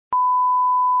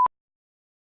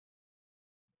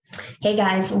Hey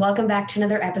guys, welcome back to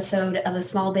another episode of the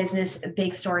Small Business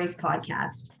Big Stories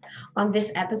podcast. On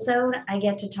this episode, I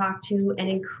get to talk to an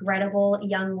incredible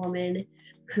young woman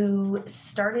who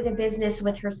started a business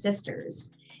with her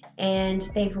sisters, and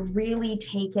they've really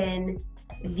taken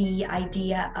the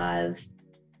idea of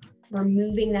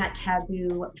removing that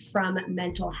taboo from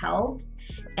mental health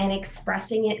and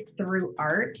expressing it through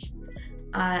art.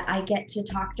 I get to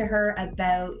talk to her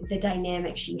about the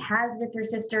dynamic she has with her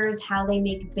sisters, how they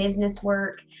make business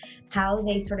work, how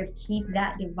they sort of keep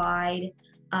that divide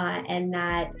and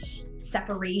that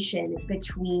separation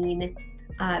between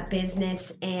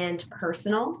business and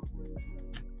personal,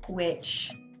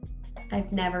 which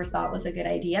I've never thought was a good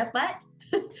idea, but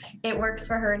it works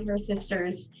for her and her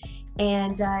sisters.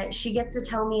 And she gets to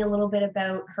tell me a little bit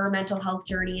about her mental health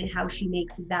journey and how she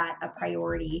makes that a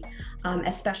priority,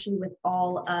 especially with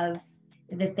all of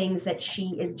the things that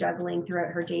she is juggling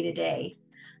throughout her day to day.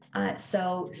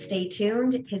 So stay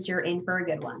tuned because you're in for a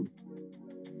good one.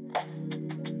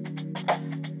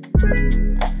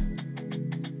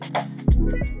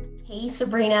 Hey,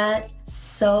 Sabrina,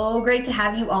 so great to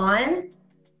have you on.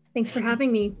 Thanks for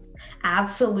having me.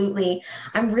 Absolutely.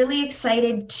 I'm really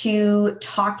excited to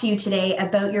talk to you today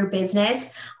about your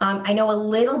business. I know a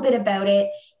little bit about it,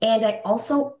 and I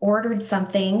also ordered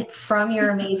something from your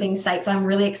amazing site, so I'm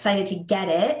really excited to get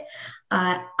it.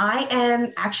 I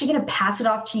am actually going to pass it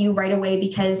off to you right away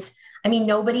because,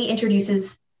 nobody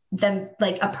introduces them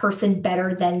like a person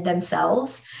better than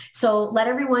themselves. So let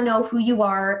everyone know who you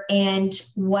are and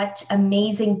what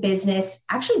amazing business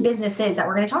is that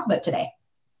we're going to talk about today.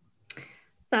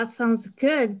 That sounds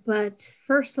good. But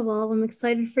first of all, I'm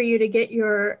excited for you to get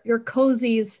your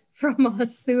cozies from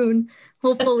us soon,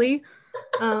 hopefully.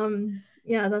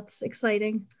 Yeah, that's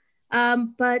exciting.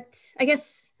 But I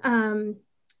guess I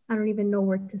don't even know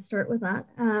where to start with that.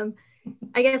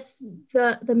 I guess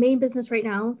the main business right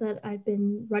now that I've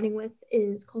been running with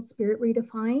is called Spirit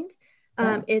Redefined.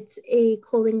 It's a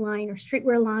clothing line or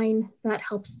streetwear line that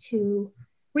helps to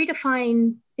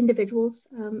redefine individuals,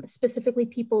 specifically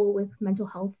people with mental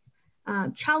health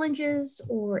challenges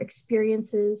or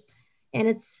experiences. And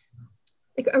it's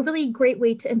like a really great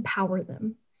way to empower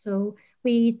them. So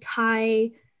we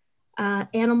tie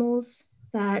animals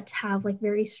that have like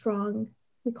very strong,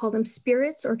 we call them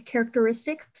spirits or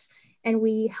characteristics, and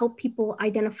we help people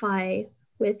identify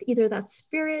with either that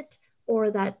spirit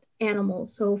or that animal.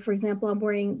 So for example, I'm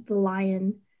wearing the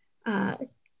lion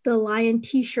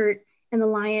t-shirt, and the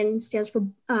lion stands for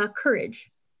courage.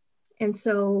 And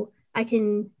so I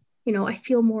can, I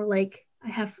feel more like I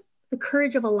have the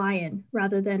courage of a lion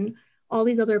rather than all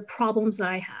these other problems that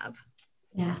I have.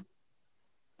 Yeah,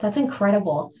 that's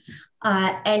incredible.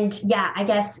 And yeah, I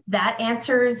guess that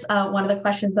answers one of the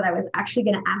questions that I was actually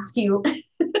going to ask you.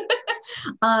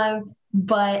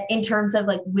 But in terms of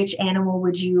like which animal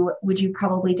would you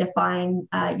probably define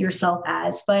yourself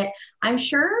as? But I'm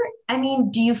sure,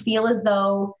 do you feel as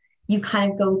though you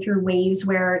kind of go through waves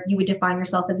where you would define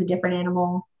yourself as a different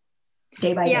animal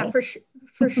day by day? Yeah, for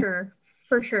sure.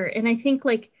 For sure. And I think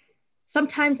like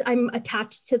sometimes I'm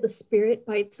attached to the spirit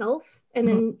by itself, and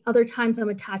then other times I'm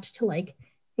attached to like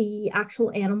the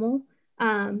actual animal.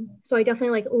 So I definitely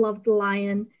like love the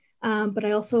lion, but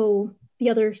I also the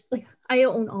others, like I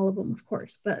own all of them, of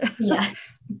course, but yeah.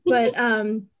 But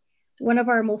one of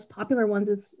our most popular ones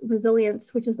is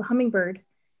Resilience, which is the hummingbird.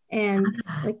 And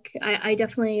like I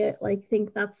definitely like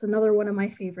think that's another one of my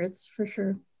favorites for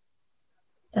sure.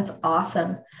 That's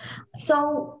awesome.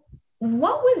 So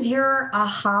what was your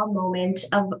aha moment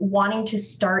of wanting to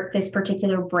start this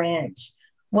particular brand?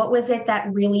 What was it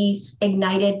that really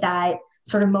ignited that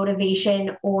sort of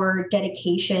motivation or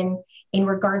dedication in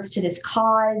regards to this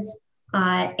cause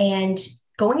and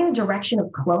going in the direction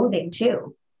of clothing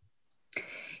too?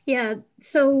 Yeah.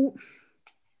 So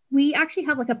we actually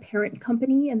have like a parent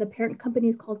company, and the parent company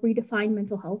is called Redefine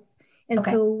Mental Health. And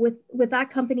so with that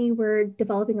company, we're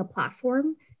developing a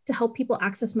platform to help people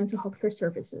access mental health care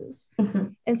services.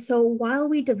 And so while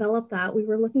we developed that, we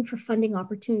were looking for funding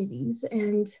opportunities,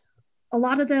 and a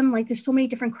lot of them, like there's so many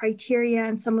different criteria,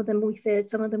 and some of them we fit,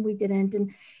 some of them we didn't.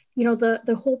 And,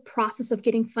 the whole process of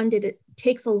getting funded, it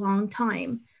takes a long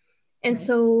time. And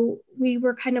so we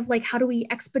were kind of like, how do we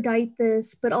expedite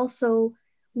this? But also,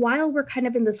 while we're kind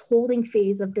of in this holding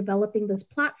phase of developing this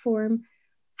platform,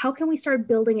 how can we start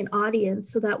building an audience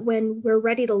so that when we're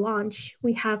ready to launch,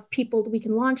 we have people that we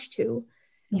can launch to?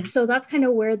 Yeah. So that's kind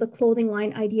of where the clothing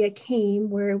line idea came,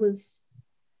 where it was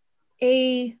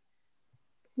we're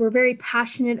very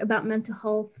passionate about mental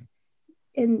health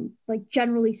and like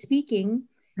generally speaking,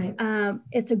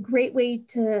 it's a great way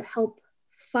to help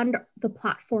fund the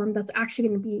platform that's actually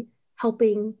going to be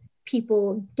helping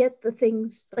people get the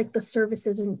things like the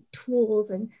services and tools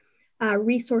and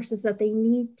resources that they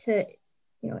need to,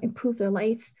 improve their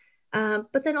life.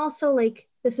 But then also like,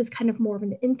 this is kind of more of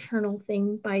an internal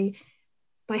thing by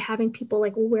having people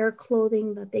like wear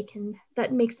clothing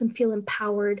that makes them feel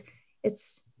empowered.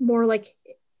 It's more like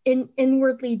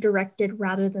inwardly directed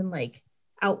rather than like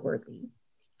outwardly.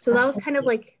 So that was kind of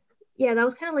like, that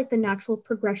was kind of like the natural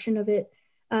progression of it.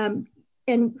 And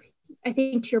I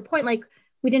think to your point, like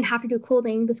we didn't have to do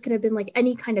clothing. This could have been like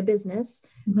any kind of business.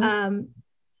 Mm-hmm.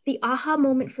 The aha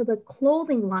moment for the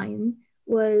clothing line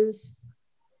was,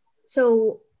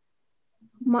 so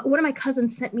one of my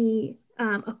cousins sent me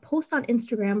a post on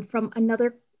Instagram from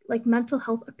another like mental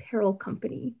health apparel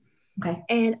company. Okay.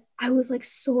 And I was like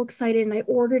so excited and I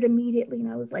ordered immediately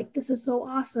and I was like, this is so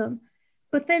awesome.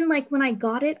 But then like when I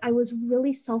got it, I was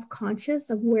really self-conscious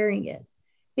of wearing it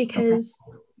because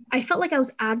I felt like I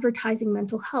was advertising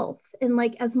mental health. And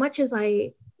like, as much as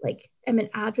I like am an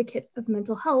advocate of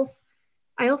mental health,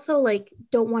 I also like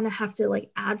don't want to have to like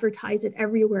advertise it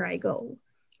everywhere I go.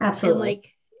 Absolutely. And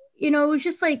like, it was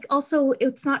just like, also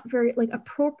it's not very like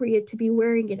appropriate to be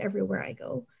wearing it everywhere I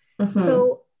go. Mm-hmm.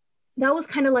 So that was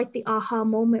kind of like the aha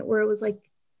moment where it was like,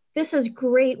 this is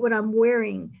great what I'm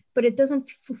wearing, but it doesn't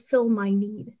fulfill my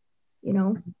need,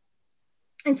 And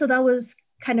so that was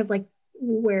kind of like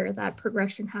where that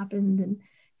progression happened. And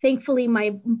thankfully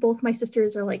both my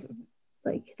sisters are like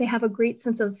they have a great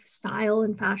sense of style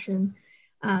and fashion.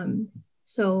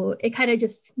 So it kind of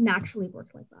just naturally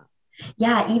worked like that.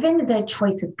 Yeah, even the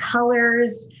choice of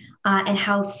colors and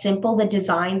how simple the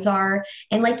designs are.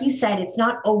 And like you said, it's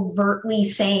not overtly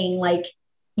saying like,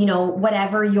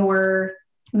 whatever your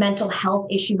mental health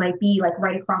issue might be, like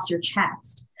right across your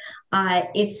chest.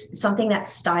 It's something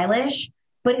that's stylish,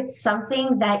 but it's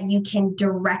something that you can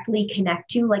directly connect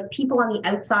to. Like people on the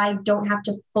outside don't have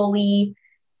to fully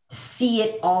see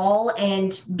it all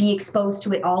and be exposed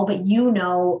to it all, but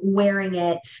wearing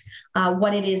it,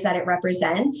 what it is that it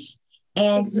represents.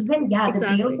 And even,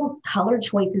 the beautiful color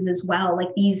choices as well,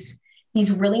 like these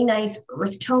really nice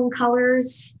earth tone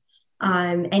colors.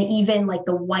 And even like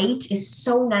the white is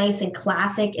so nice and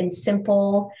classic and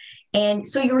simple. And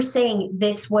so you were saying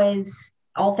this was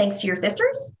all thanks to your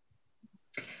sisters?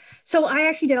 So I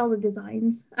actually did all the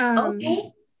designs.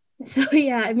 Okay. So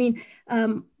yeah, I mean,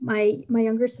 my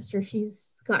younger sister,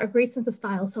 she's got a great sense of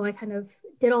style. So I kind of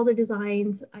did all the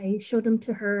designs. I showed them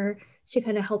to her. She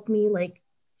kind of helped me, like,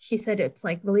 she said it's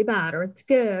like really bad or it's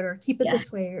good or keep it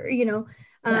this way or,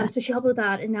 so she helped with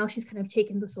that. And now she's kind of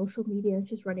taken the social media and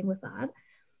she's running with that.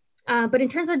 But in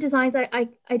terms of designs, I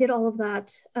did all of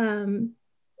that.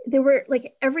 There were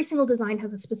like every single design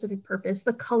has a specific purpose.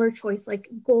 The color choice, like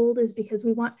gold, is because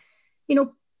we want,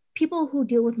 people who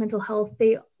deal with mental health,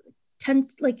 they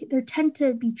tend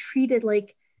to be treated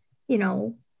like,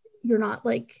 you're not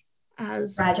like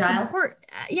as fragile,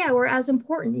 or as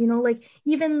important, like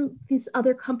even this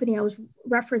other company I was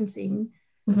referencing,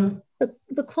 mm-hmm.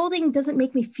 the clothing doesn't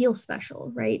make me feel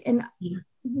special, right? And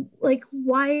like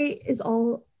why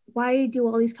do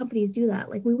all these companies do that?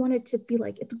 Like we want it to be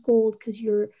like it's gold because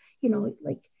you're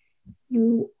like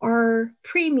you are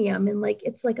premium and like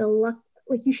it's like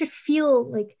like you should feel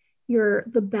like you're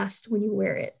the best when you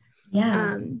wear it.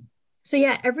 So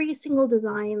every single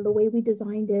design, the way we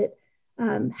designed it,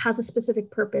 has a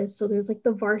specific purpose. So there's like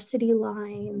the varsity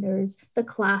line, there's the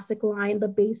classic line, the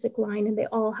basic line, and they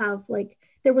all have like,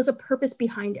 there was a purpose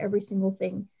behind every single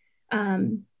thing.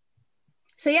 It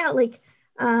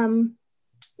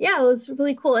was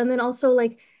really cool. And then also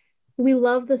like, we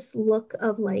love this look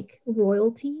of like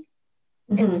royalty.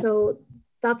 Mm-hmm. And so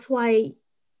that's why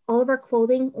all of our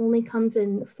clothing only comes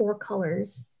in 4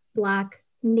 colors: black,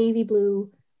 navy blue,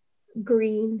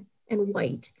 green, and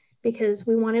white, because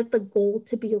we wanted the gold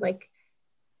to be like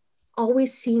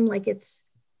always seem like it's,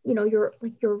 you're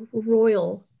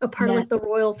royal, a part of like the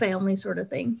royal family sort of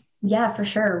thing. Yeah, for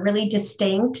sure. Really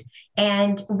distinct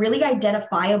and really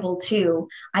identifiable too.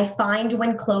 I find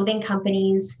when clothing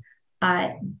companies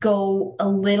go a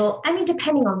little, I mean,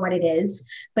 depending on what it is,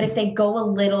 but if they go a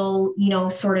little,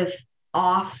 sort of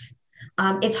off,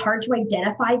 it's hard to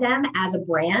identify them as a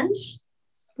brand.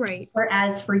 Right.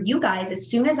 Whereas for you guys, as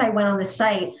soon as I went on the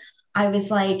site, I was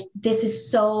like, this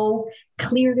is so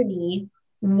clear to me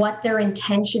what their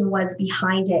intention was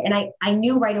behind it. And I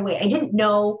knew right away. I didn't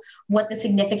know what the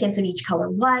significance of each color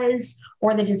was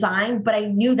or the design, but I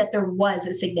knew that there was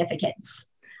a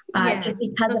significance just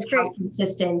because of how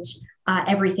consistent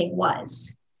everything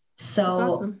was. So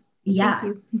that's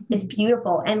awesome. It's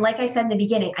beautiful. And like I said in the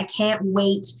beginning, I can't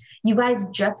wait. You guys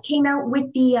just came out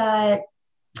with the, I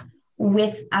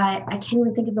can't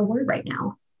even think of the word right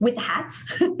now. with hats,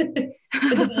 with the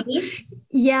beanies.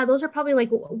 Yeah, those are probably like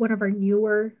one of our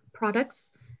newer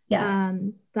products. Yeah.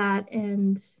 That,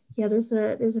 and yeah, there's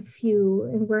a few,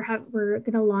 and we're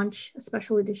gonna launch a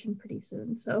special edition pretty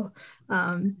soon. So,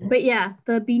 but yeah,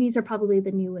 the beanies are probably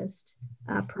the newest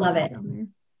Love product it. down there.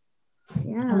 I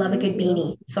Yeah, love a thank good you.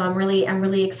 beanie. So I'm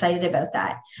really excited about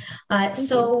that. Thank you.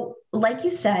 So like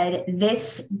you said,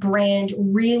 this brand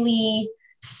really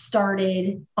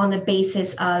started on the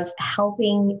basis of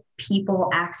helping people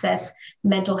access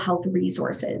mental health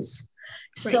resources.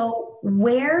 Right. So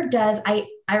where does I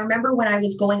remember when I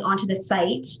was going onto the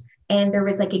site and there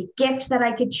was like a gift that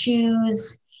I could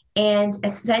choose, and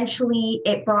essentially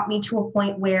it brought me to a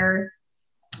point where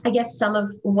I guess some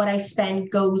of what I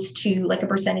spend goes to, like a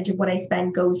percentage of what I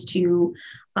spend goes to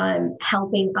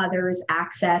helping others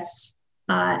access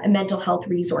mental health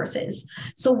resources.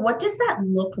 So what does that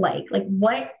look like? Like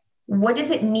what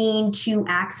does it mean to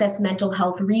access mental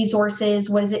health resources?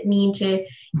 What does it mean to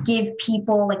give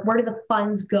people, like, where do the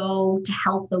funds go to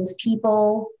help those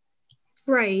people?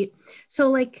 Right. So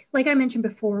like I mentioned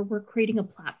before, we're creating a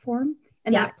platform,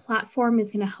 and Yeah. that platform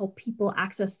is going to help people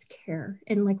access care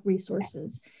and like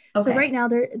resources. So Okay. right now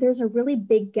there's a really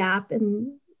big gap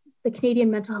in the Canadian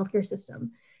mental health care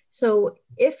system. So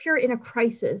if you're in a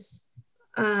crisis,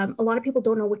 a lot of people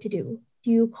don't know what to do.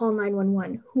 Do you call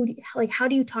 911? How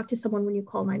do you talk to someone when you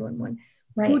call 911?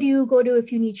 Who do Right. you go to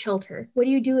if you need shelter? What do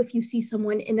you do if you see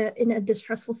someone in a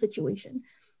distressful situation?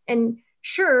 And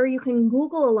sure, you can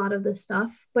Google a lot of this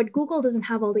stuff, but Google doesn't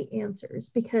have all the answers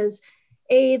because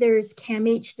there's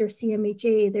CAMH, there's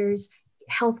CMHA, there's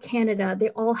Health Canada. They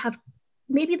all have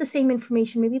maybe the same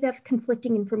information, maybe they have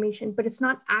conflicting information, but it's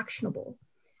not actionable.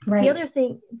 The Right. other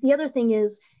thing,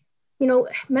 is,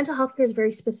 mental health care is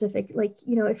very specific. Like,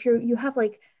 if you have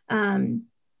like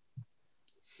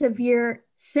severe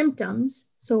symptoms.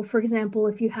 So for example,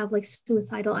 if you have like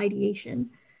suicidal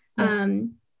ideation, Yes.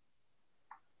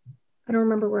 I don't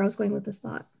remember where I was going with this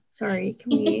thought. Sorry.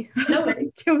 Can we No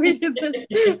worries. can we do this?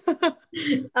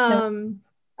 No.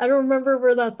 I don't remember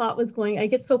where that thought was going. I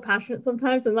get so passionate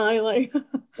sometimes, and I like.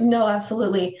 No,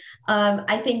 absolutely.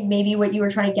 I think maybe what you were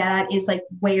trying to get at is like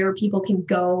where people can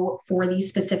go for these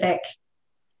specific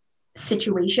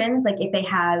situations, like if they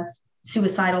have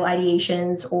suicidal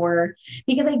ideations, or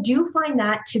because I do find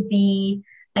that to be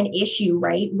an issue,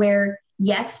 right? Where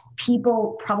yes,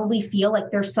 people probably feel like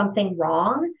there's something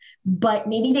wrong, but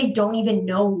maybe they don't even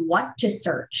know what to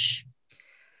search.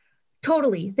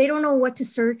 Totally. They don't know what to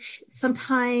search.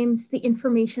 Sometimes the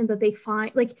information that they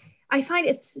find, like I find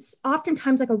it's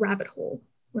oftentimes like a rabbit hole,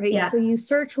 right? Yeah. So you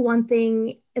search one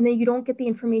thing and then you don't get the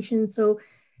information. So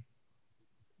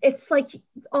it's like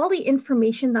all the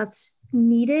information that's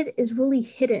needed is really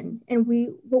hidden. And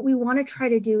what we want to try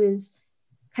to do is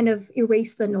kind of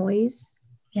erase the noise.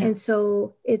 Yeah. And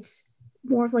so it's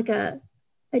more of like an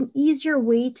easier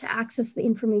way to access the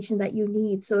information that you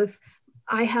need. So if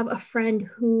I have a friend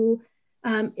who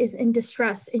is in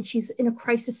distress and she's in a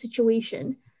crisis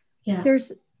situation, Yeah.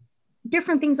 there's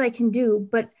different things I can do,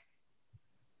 but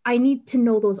I need to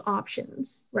know those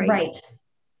options, right? Right.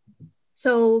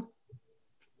 So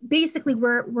basically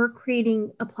we're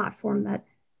creating a platform that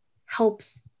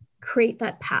helps create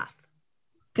that path.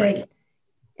 Good. Right?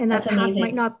 And That's that path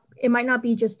amazing. might not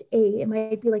be just it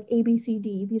might be like A, B, C,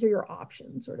 D. These are your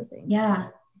options, sort of thing. Yeah.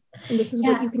 And this is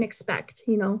Yeah. what you can expect,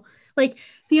 Like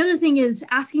the other thing is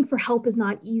asking for help is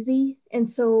not easy. And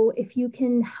so if you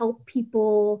can help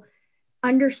people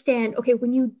understand, okay,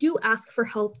 when you do ask for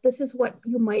help, this is what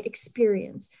you might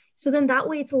experience. So then that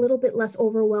way it's a little bit less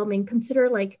overwhelming. Consider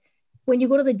like when you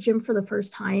go to the gym for the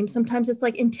first time, sometimes it's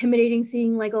like intimidating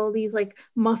seeing like all these like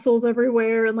muscles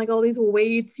everywhere and like all these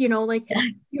weights, like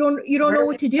you don't know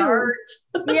what to do.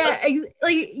 Yeah,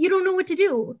 like you don't know what to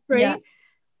do, right?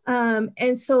 Yeah.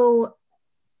 And so,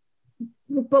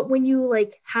 but when you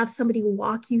like have somebody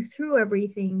walk you through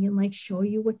everything and like show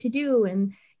you what to do,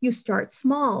 and you start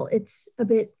small, it's a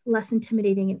bit less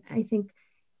intimidating. And I think,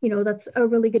 that's a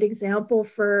really good example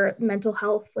for mental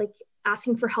health. Like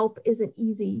asking for help isn't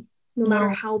easy. No matter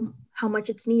how much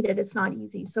it's needed, it's not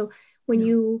easy. So when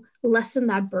you lessen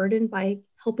that burden by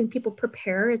helping people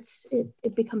prepare,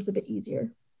 it becomes a bit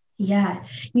easier. Yeah.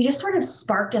 You just sort of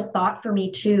sparked a thought for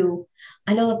me too.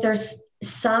 I know that there's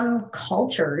some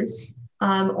cultures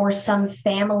or some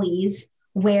families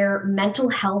where mental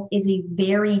health is a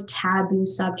very taboo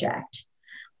subject.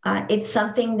 It's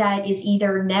something that is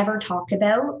either never talked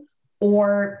about,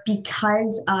 or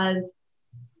because of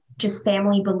just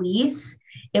family beliefs,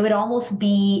 it would almost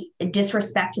be a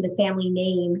disrespect to the family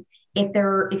name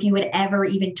if you had ever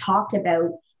even talked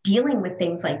about dealing with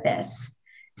things like this.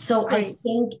 So I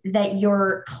think that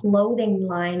your clothing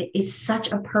line is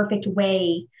such a perfect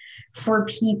way for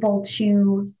people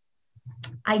to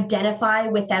identify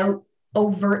without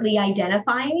overtly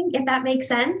identifying, if that makes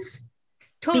sense.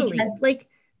 Totally. Because, like,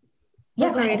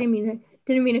 yeah, sorry, I didn't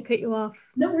mean to cut you off.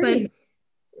 No worries.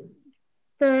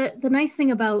 But the nice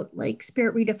thing about like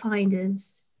Spirit Redefined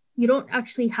is you don't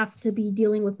actually have to be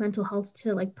dealing with mental health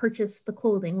to like purchase the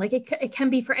clothing. Like it can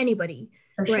be for anybody,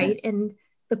 For right? Sure. And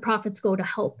the profits go to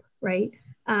help, right?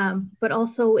 But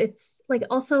also it's like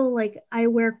I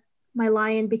wear my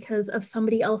lion because of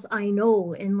somebody else I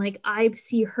know, and like I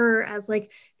see her as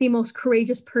like the most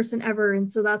courageous person ever, and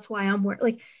so that's why I'm wearing.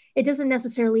 Like it doesn't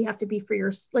necessarily have to be for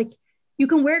your, like you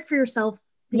can wear it for yourself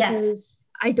because Yes.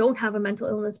 I don't have a mental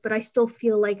illness, but I still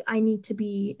feel like I need to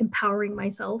be empowering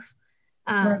myself.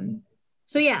 Right.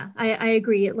 So yeah, I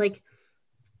agree. Like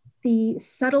the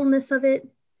subtleness of it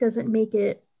doesn't make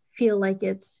it feel like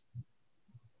it's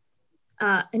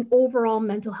an overall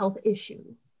mental health issue.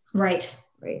 Right.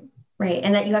 Right. Right.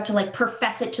 And that you have to like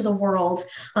profess it to the world,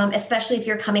 especially if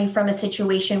you're coming from a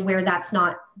situation where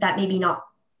that maybe not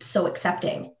so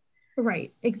accepting.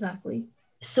 Right. Exactly.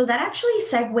 So that actually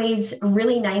segues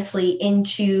really nicely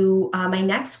into my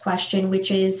next question, which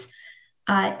is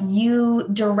you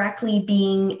directly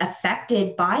being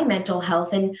affected by mental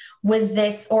health. And was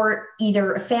this, or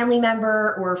either a family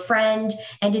member or a friend,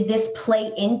 and did this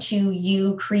play into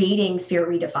you creating Spirit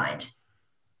Redefined?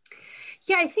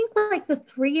 Yeah, I think like the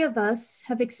three of us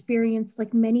have experienced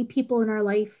like many people in our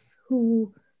life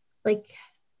who like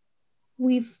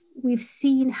we've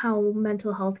seen how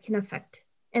mental health can affect,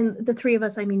 and the three of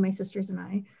us, I mean my sisters and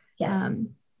I. Yes.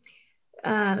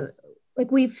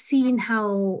 Like we've seen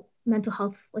how mental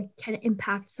health like can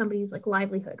impact somebody's like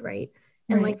livelihood, right?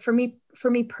 And like for me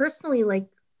personally, like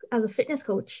as a fitness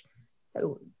coach,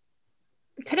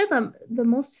 kind of the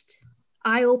most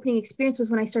eye-opening experience was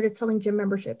when I started selling gym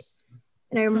memberships.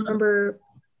 And I remember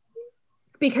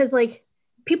because like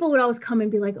people would always come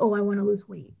and be like, oh, I want to lose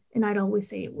weight. And I'd always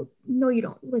say, well, no, you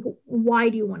don't. Like, why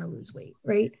do you want to lose weight?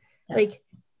 Right. Yeah. Like,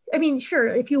 I mean, sure,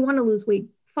 if you want to lose weight,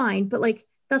 fine, but like,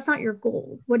 that's not your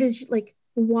goal. What is like,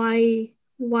 why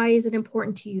is it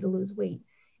important to you to lose weight?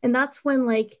 And that's when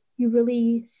like, you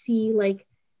really see like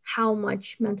how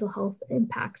much mental health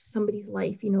impacts somebody's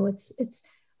life. You know, it's,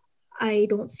 I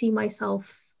don't see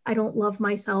myself, I don't love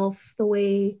myself the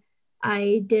way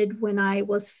I did when I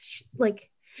was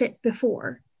like fit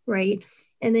before. Right.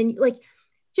 And then like,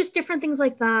 just different things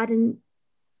like that. And,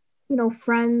 you know,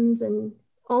 friends, and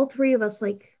all three of us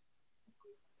like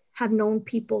have known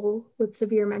people with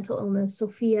severe mental illness.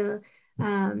 Sophia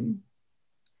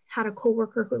had a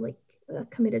coworker who like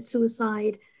committed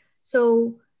suicide.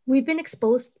 So we've been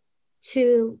exposed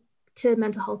to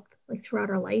mental health like throughout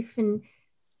our life. And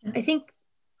I think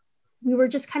we were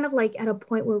just kind of like at a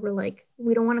point where we're like,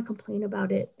 we don't want to complain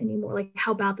about it anymore, like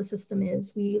how bad the system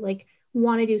is. We like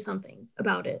want to do something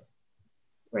about it.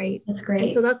 Right. That's great.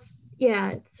 And so that's,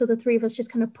 yeah. So the three of us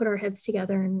just kind of put our heads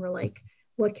together and we're like,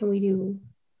 what can we do?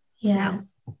 Yeah. Now?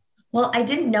 Well, I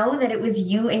didn't know that it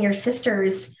was you and your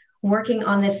sisters working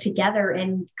on this together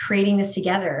and creating this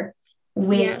together,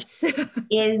 which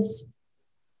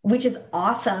is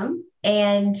awesome.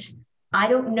 And I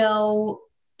don't know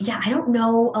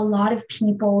a lot of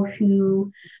people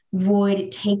who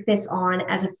would take this on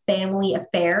as a family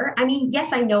affair. I mean,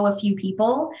 yes, I know a few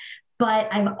people,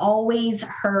 but I've always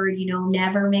heard, you know,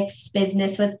 never mix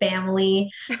business with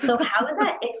family. So how has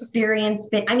that experience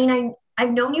been? I mean,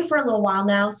 I've known you for a little while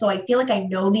now, so I feel like I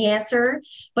know the answer,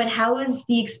 but how has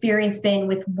the experience been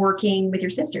with working with your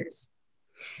sisters?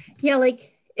 Yeah,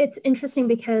 like it's interesting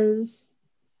because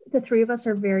the three of us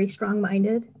are very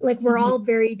strong-minded. Like we're all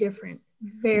very different,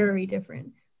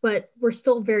 but we're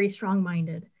still very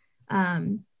strong-minded.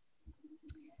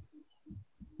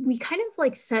 We kind of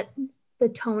like set the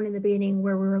tone in the beginning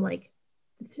where we were like,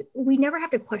 we never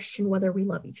have to question whether we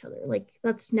love each other. Like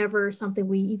that's never something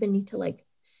we even need to like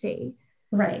say.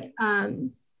 Right.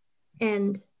 And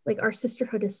like our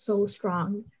sisterhood is so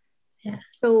strong. Yeah.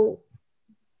 So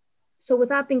with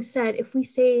that being said, if we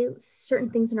say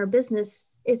certain things in our business,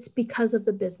 it's because of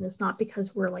the business, not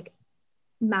because we're like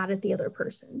mad at the other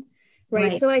person.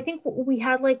 Right. So I think we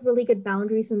had like really good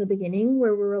boundaries in the beginning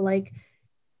where we were like,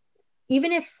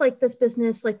 even if like this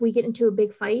business, like we get into a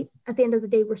big fight, at the end of the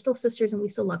day, we're still sisters and we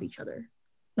still love each other.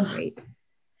 Right.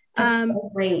 That's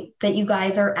so great that you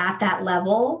guys are at that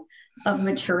level of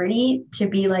maturity to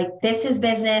be like, this is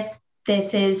business,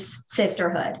 this is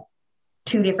sisterhood,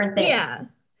 two different things. Yeah.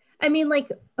 I mean,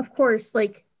 like, of course,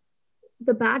 like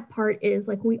the bad part is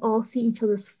like we all see each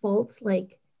other's faults,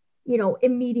 like, you know,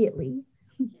 immediately.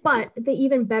 But the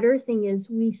even better thing is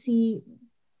we see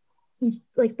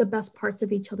like the best parts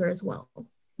of each other as well.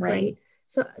 Right.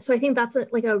 So I think that's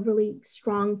like a really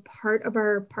strong part of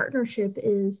our partnership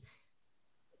is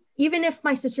even if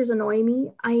my sisters annoy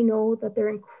me, I know that they're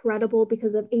incredible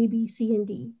because of A, B, C, and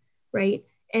D. Right.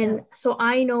 And so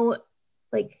I know,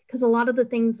 like, because a lot of the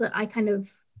things that I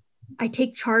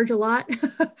take charge a lot.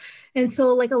 And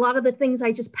so like a lot of the things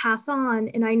I just pass on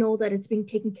and I know that it's being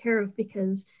taken care of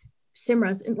because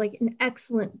Simra's like an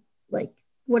excellent, like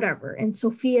whatever. And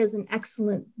Sophia is an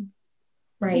excellent,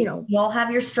 you all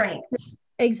have your strengths.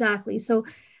 Exactly. So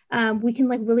we can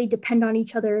like really depend on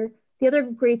each other. The other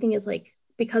great thing is like,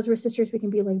 because we're sisters, we can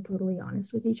be like brutally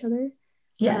honest with each other.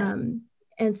 Yes.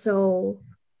 And so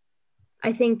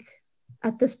I think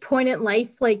at this point in life,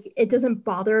 like it doesn't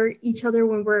bother each other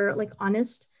when we're like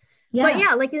honest. Yeah. But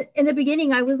yeah, like in the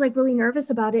beginning, I was like really nervous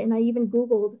about it. And I even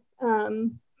Googled,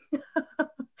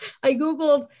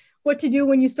 what to do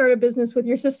when you start a business with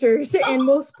your sisters. And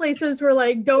most places were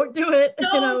like, don't do it.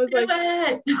 And I was like,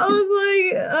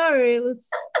 all right, let's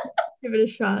give it a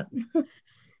shot.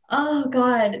 Oh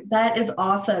God, that is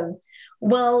awesome.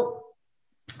 Well,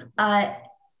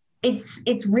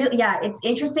 it's really, it's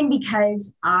interesting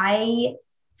because I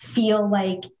feel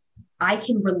like I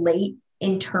can relate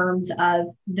in terms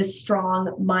of the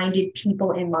strong-minded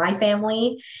people in my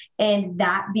family, and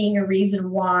that being a reason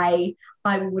why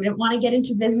I wouldn't want to get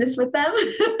into business with them.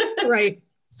 Right.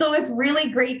 So it's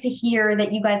really great to hear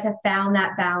that you guys have found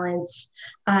that balance.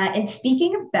 And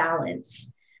speaking of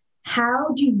balance, how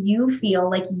do you feel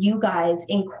like you guys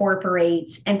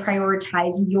incorporate and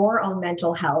prioritize your own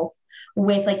mental health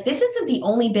with, like, this isn't the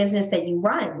only business that you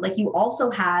run. Like, you also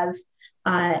have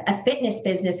a fitness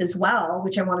business as well,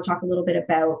 which I want to talk a little bit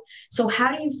about. So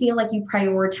how do you feel like you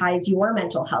prioritize your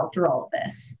mental health through all of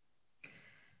this?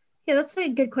 Yeah, that's a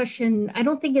good question. I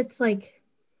don't think it's like,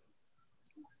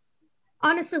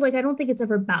 honestly, like, I don't think it's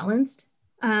ever balanced.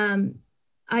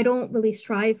 I don't really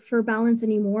strive for balance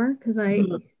anymore because I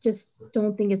just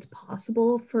don't think it's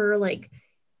possible for like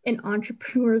an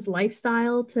entrepreneur's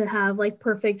lifestyle to have like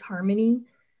perfect harmony.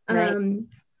 Right.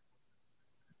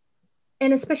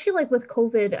 And especially like with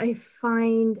COVID, I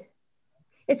find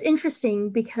it's interesting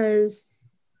because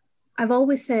I've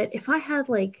always said if I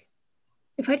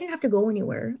didn't have to go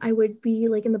anywhere, I would be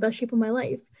like in the best shape of my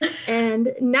life.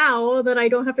 And now that I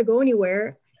don't have to go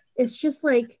anywhere, it's just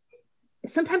like,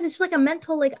 sometimes it's just like a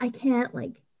mental, like,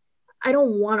 I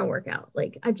don't want to work out.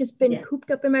 Like, I've just been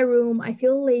cooped up in my room. I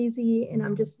feel lazy and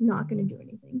I'm just not going to do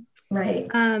anything. Right.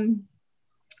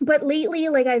 But lately,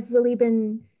 like, I've really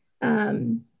been,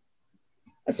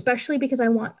 especially because I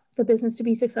want the business to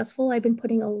be successful, I've been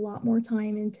putting a lot more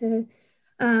time into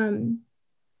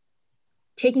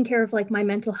taking care of like my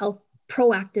mental health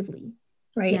proactively.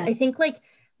 Right. Yes. I think like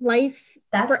life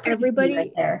for everybody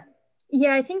right there.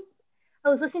 Yeah. I think I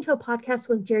was listening to a podcast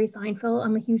with Jerry Seinfeld.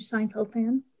 I'm a huge Seinfeld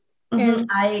fan. And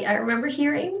I remember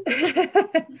hearing.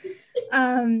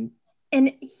 And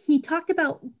he talked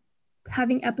about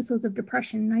having episodes of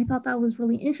depression. And I thought that was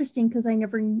really interesting because I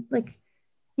never, like,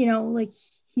 like,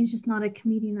 he's just not a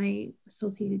comedian I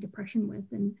associated depression with.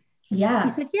 And he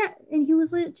said, and he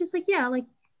was just like, like,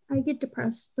 I get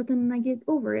depressed, but then I get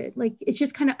over it. Like, it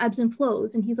just kind of ebbs and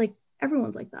flows. And he's like,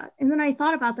 everyone's like that. And then I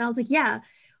thought about that. I was like,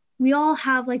 we all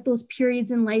have like those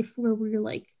periods in life where we're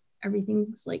like,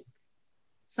 everything's like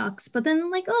sucks, but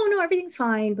then like, oh no, everything's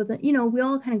fine. But then, we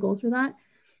all kind of go through that.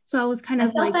 So I was kind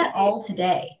of like that all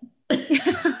today.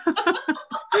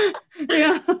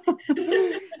 Yeah.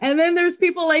 And then there's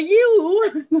people like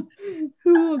you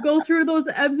who go through those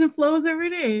ebbs and flows every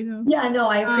day. Yeah, no,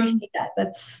 I appreciate that.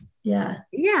 That's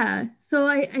So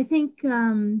I think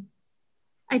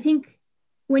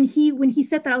when he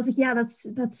said that, I was like,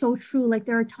 that's so true. Like,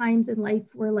 there are times in life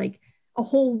where like a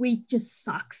whole week just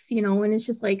sucks, and it's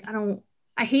just like,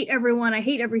 I hate everyone, I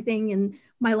hate everything, and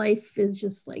my life is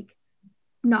just like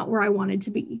not where I wanted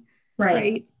to be.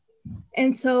 Right.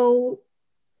 And so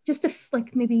just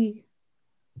like maybe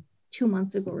 2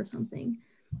 months ago or something,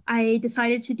 I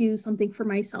decided to do something for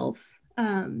myself.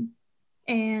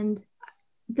 And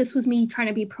this was me trying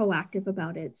to be proactive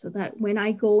about it so that when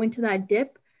I go into that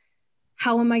dip,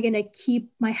 how am I going to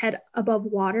keep my head above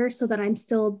water so that I'm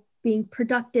still being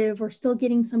productive or still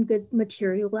getting some good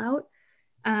material out?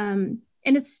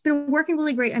 And it's been working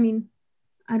really great. I mean,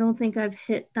 I don't think I've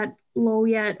hit that low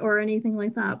yet or anything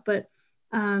like that, but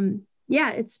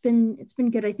it's been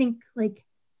good. I think like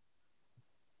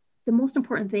the most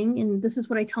important thing, and this is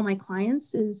what I tell my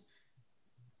clients, is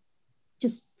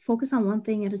just focus on one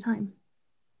thing at a time.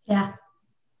 Yeah.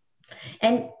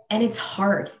 And it's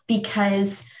hard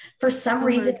because for some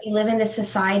reason, we live in this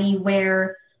society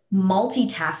where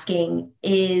multitasking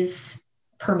is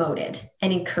promoted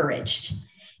and encouraged.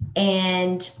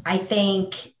 And I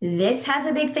think this has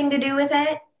a big thing to do with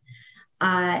it.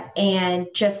 And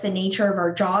just the nature of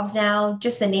our jobs now,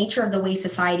 just the nature of the way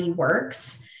society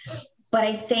works. But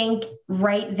I think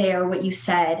right there, what you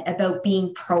said about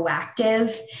being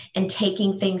proactive and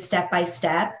taking things step by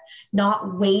step,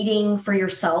 not waiting for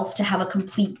yourself to have a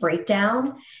complete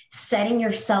breakdown, setting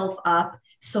yourself up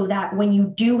so that when you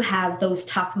do have those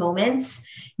tough moments,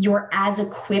 you're as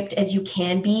equipped as you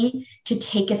can be to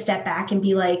take a step back and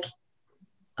be like,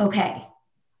 okay,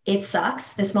 it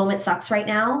sucks. This moment sucks right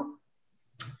now.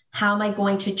 How am I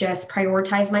going to just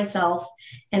prioritize myself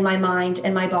and my mind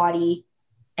and my body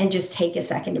and just take a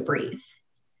second to breathe?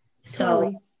 So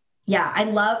totally. Yeah, I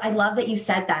love that you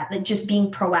said that just being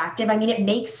proactive. I mean, it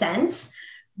makes sense,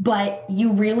 but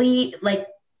you really like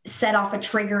set off a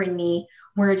trigger in me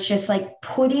where it's just like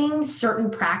putting certain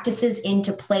practices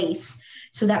into place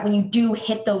so that when you do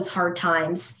hit those hard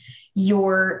times,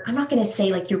 I'm not going to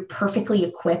say like you're perfectly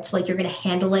equipped, like you're going to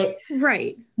handle it,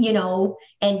 right,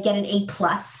 and get an A+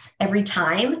 every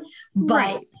time,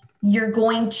 but you're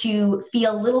going to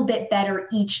feel a little bit better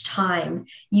each time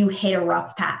you hit a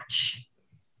rough patch.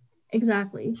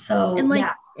 Exactly. So, and like,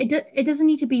 it doesn't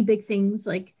need to be big things.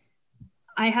 Like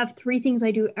I have 3 things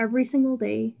I do every single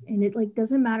day, and it like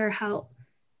doesn't matter how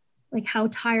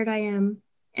tired I am.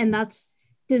 And that's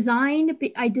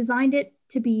I designed it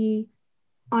to be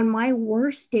on my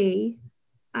worst day,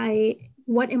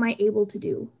 what am I able to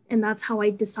do? And that's how I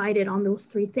decided on those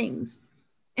 3 things.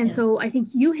 And so I think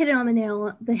you hit it on the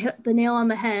nail on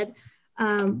the head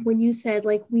when you said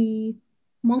like we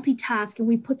multitask and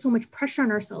we put so much pressure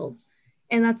on ourselves.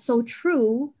 And that's so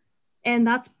true. And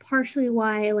that's partially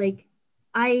why like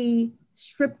I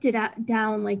stripped it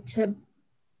down like to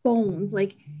bones.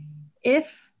 Like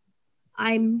if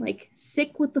I'm like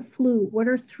sick with the flu, what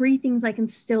are 3 things I can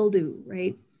still do,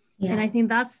 right? Yeah. And I think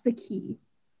that's the key.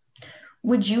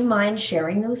 Would you mind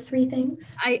sharing those 3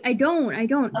 things? I don't.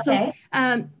 Okay.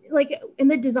 So like in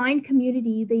the design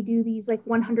community, they do these like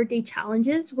 100-day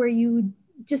challenges where you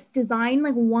just design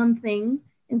like one thing.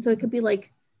 And so it could be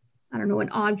like, I don't know, an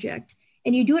object.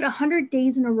 And you do it 100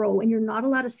 days in a row and you're not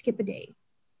allowed to skip a day.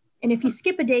 And if you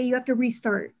skip a day, you have to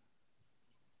restart.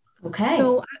 Okay.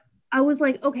 So I was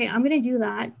like, okay, I'm going to do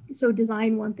that. So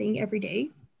design one thing every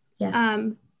day. Yes.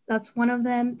 That's one of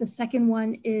them. The second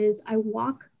one is I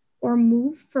walk or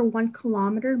move for 1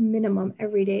 kilometer minimum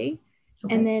every day.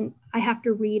 Okay. And then I have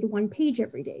to read 1 page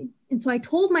every day. And so I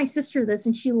told my sister this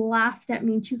and she laughed at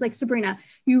me and she was like, Sabrina,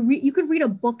 you could read a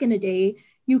book in a day.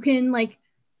 You can like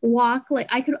walk, like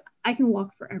I can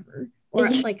walk forever. Or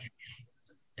like,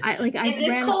 I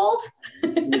ran cold.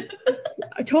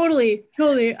 Totally.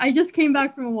 I just came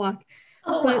back from a walk.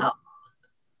 Oh, wow.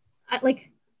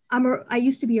 I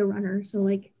used to be a runner. So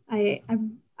like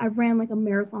I've ran like a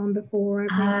marathon before.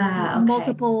 I've ran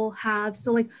multiple halves.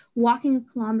 So like walking a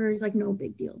kilometer is like no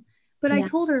big deal. But I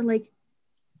told her like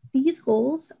these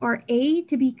goals are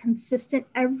to be consistent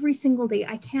every single day.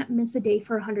 I can't miss a day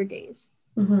for 100 days.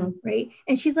 Mm-hmm. Right.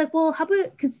 And she's like, well, how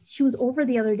about, because she was over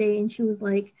the other day and she was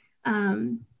like,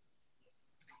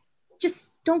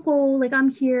 just don't go, like I'm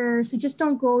here. So just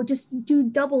don't go, just do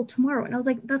double tomorrow. And I was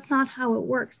like, that's not how it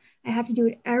works. I have to do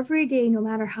it every day, no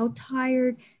matter how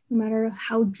tired, no matter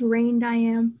how drained I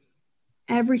am,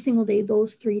 every single day,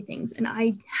 those 3 things. And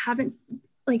I haven't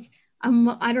like,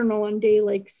 I don't know, on day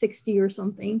like 60 or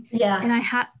something. Yeah. And I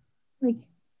had like,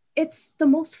 it's the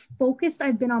most focused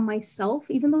I've been on myself,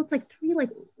 even though it's like 3, like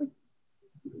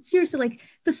seriously, like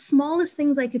the smallest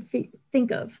things I could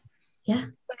think of. Yeah.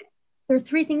 But there are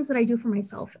 3 things that I do for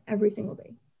myself every single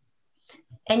day.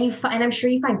 And I'm sure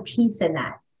you find peace in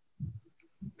that.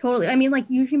 Totally. I mean, like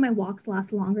usually my walks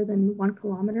last longer than 1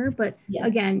 kilometer, but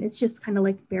again, it's just kind of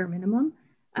like bare minimum.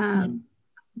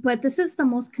 But this is the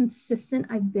most consistent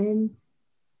I've been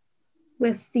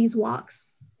with these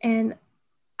walks. And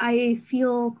I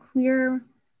feel clear,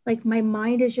 like my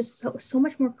mind is just so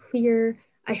much more clear.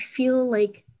 I feel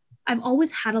like I've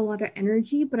always had a lot of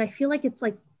energy, but I feel like it's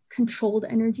like controlled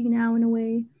energy now in a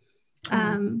way.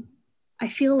 I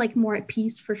feel like more at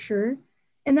peace for sure.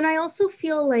 And then I also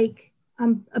feel like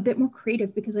I'm a bit more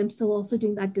creative because I'm still also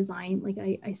doing that design. Like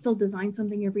I still design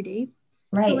something every day.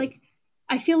 Right. So like,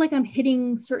 I feel like I'm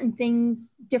hitting certain things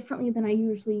differently than I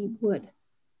usually would.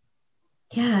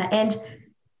 Yeah. And,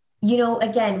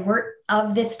 again, we're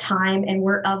of this time and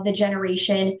we're of the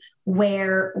generation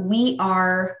where we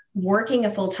are working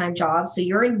a full-time job. So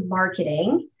you're in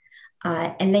marketing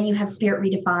and then you have Spirit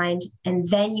Redefined and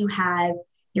then you have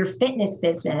your fitness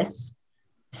business.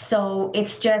 So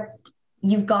it's just,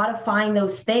 you've got to find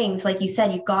those things. Like you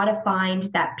said, you've got to find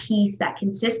that peace, that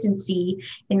consistency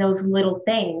in those little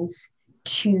things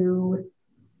to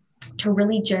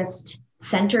really just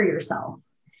center yourself.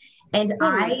 And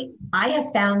Totally. I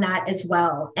have found that as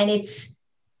well. And it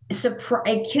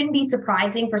can be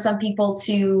surprising for some people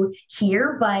to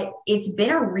hear, but it's been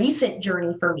a recent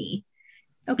journey for me.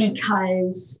 Okay.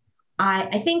 Because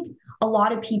I think a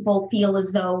lot of people feel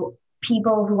as though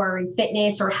people who are in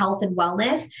fitness or health and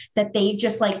wellness, that they've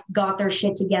just like got their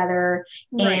shit together,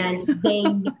 right,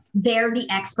 and they're the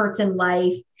experts in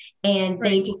life, and right,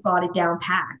 they've just got it down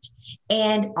packed.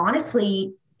 And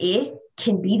honestly, it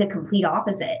can be the complete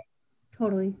opposite.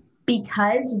 Totally.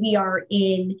 Because we are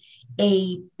in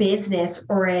a business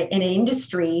or in an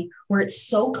industry where it's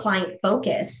so client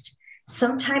focused,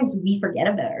 sometimes we forget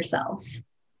about ourselves.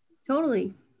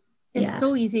 Totally. It's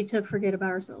so easy to forget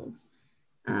about ourselves.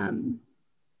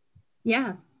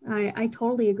 Yeah, I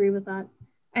totally agree with that.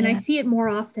 And I see it more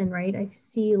often, right? I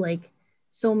see like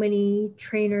so many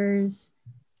trainers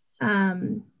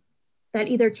that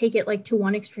either take it like to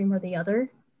one extreme or the other.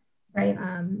 Right.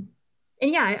 And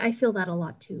yeah, I feel that a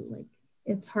lot too. Like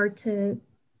it's hard to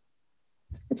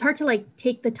like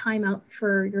take the time out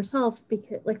for yourself,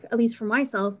 because like, at least for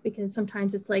myself, because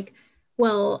sometimes it's like,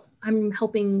 well, I'm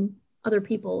helping other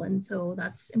people, and so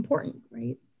that's important,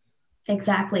 right?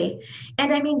 Exactly.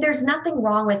 And I mean, there's nothing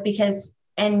wrong with, because,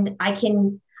 and I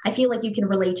feel like you can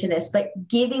relate to this, but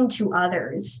giving to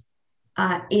others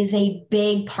is a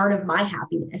big part of my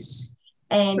happiness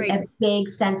and right, a big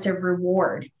sense of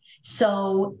reward.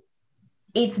 So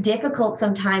it's difficult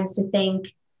sometimes to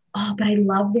think, oh, but I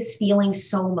love this feeling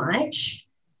so much.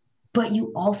 But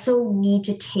you also need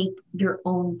to take your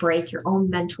own break, your own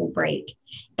mental break,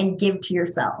 and give to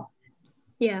yourself.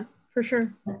 Yeah, for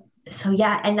sure. So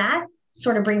yeah, and that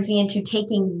sort of brings me into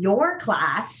taking your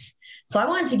class. So I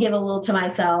wanted to give a little to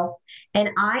myself, and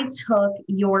I took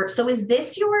your, so is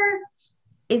this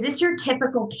your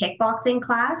typical kickboxing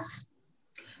class?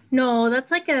 No,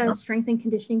 that's like a strength and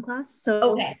conditioning class.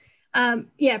 So okay.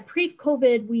 Yeah,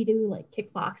 pre-COVID, we do like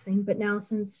kickboxing, but now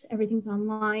since everything's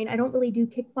online, I don't really do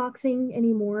kickboxing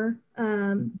anymore.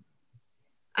 I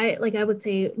would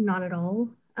say not at all.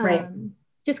 Right.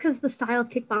 Just because the style of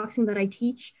kickboxing that I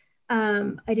teach,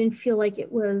 I didn't feel like it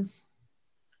was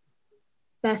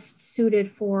best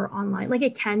suited for online. Like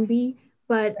it can be,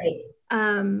 but right,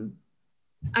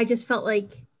 I just felt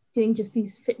like doing just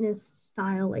these fitness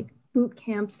style, like boot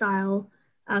camp style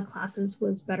classes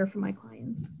was better for my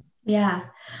clients. Yeah.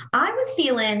 I was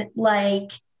feeling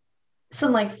like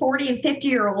some like 40 and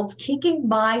 50-year-olds kicking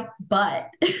my butt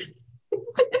in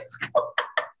this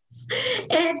class.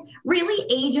 And really,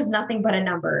 age is nothing but a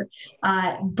number.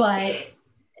 But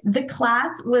the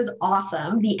class was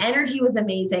awesome. The energy was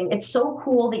amazing. It's so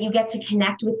cool that you get to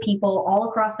connect with people all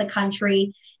across the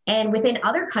country and within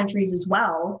other countries as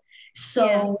well.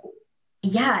 So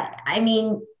yeah, I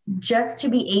mean, just to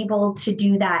be able to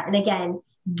do that, and again,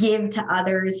 give to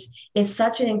others, is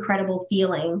such an incredible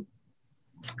feeling.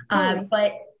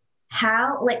 But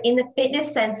how, like in the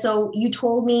fitness sense, so you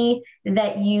told me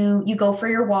that you go for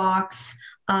your walks,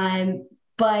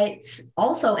 but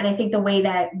also, and I think the way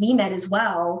that we met as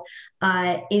well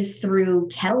is through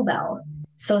kettlebell.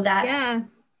 So that's,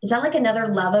 is that like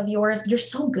another love of yours? You're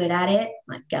so good at it.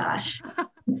 My gosh.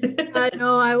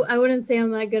 No, I wouldn't say I'm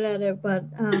that good at it, but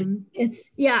it's,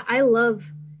 I love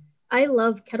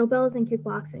kettlebells and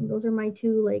kickboxing. Those are my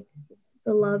two, like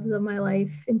the loves of my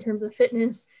life in terms of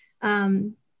fitness.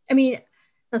 I mean,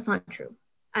 that's not true.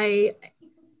 I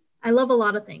love a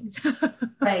lot of things.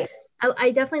 Right.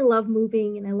 I definitely love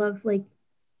moving, and I love like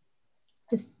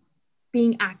just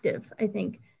being active, I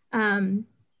think.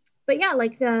 But yeah,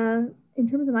 like in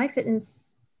terms of my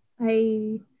fitness, I've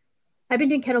been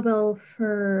doing kettlebell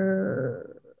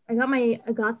I got my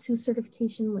Agatsu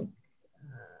certification like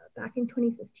back in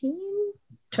 2015.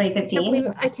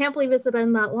 2015. I can't believe it's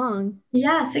been that long.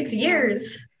 Yeah, 6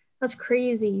 years. That's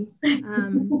crazy.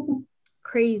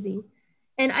 Crazy.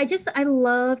 And I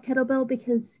love kettlebell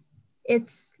because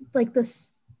it's like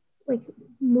this like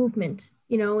movement,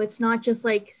 you know, it's not just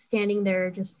like standing there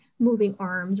just moving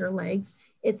arms or legs.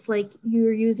 It's like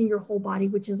you're using your whole body,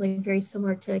 which is like very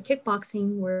similar to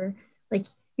kickboxing, where like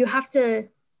you have to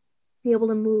be able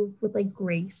to move with like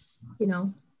grace, you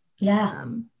know? Yeah.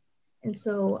 And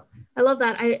so I love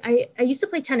that. I used to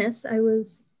play tennis. I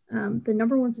was the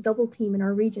number one double team in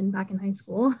our region back in high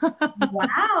school.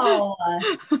 Wow.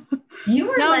 You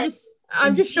were now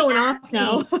I'm just showing off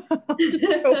now. Just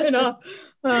showing off.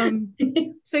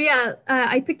 So yeah,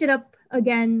 I picked it up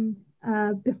again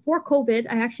before COVID,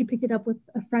 I actually picked it up with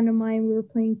a friend of mine. We were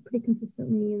playing pretty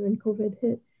consistently, and then COVID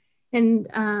hit. And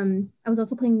I was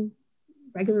also playing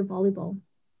regular volleyball.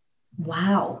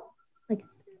 Wow. Like,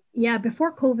 yeah,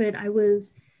 before COVID, I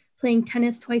was playing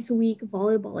tennis twice a week,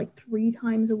 volleyball like 3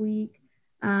 times a week.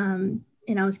 And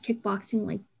I was kickboxing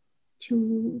like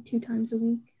two times a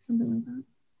week, something like that.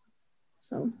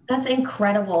 So that's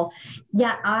incredible.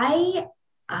 Yeah,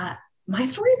 my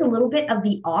story is a little bit of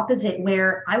the opposite,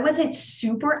 where I wasn't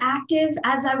super active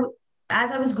as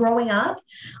I was growing up.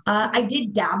 I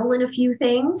did dabble in a few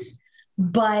things,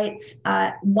 but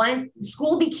when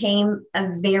school became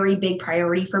a very big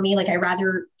priority for me, like I'd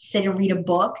rather sit and read a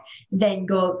book than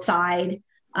go outside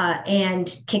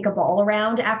and kick a ball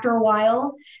around after a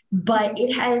while. But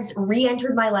it has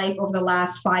re-entered my life over the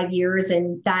last 5 years,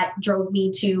 and that drove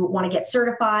me to want to get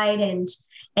certified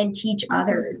and teach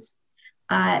others.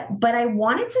 But I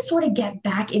wanted to sort of get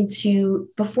back into,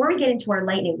 before we get into our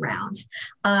lightning round,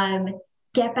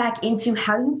 get back into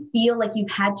how you feel like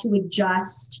you've had to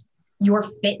adjust your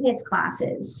fitness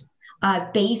classes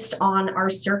based on our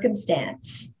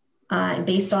circumstance,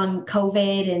 based on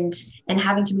COVID and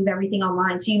having to move everything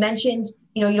online. So you mentioned,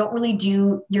 you don't really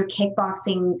do your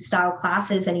kickboxing style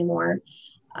classes anymore.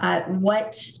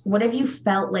 What have you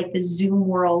felt like the Zoom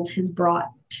world has brought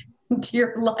to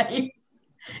your life?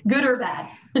 Good or bad?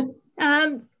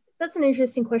 That's an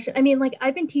interesting question. I mean, like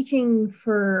I've been teaching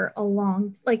for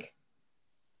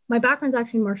my background's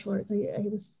actually in martial arts. I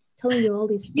was telling you all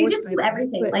these sports. You just do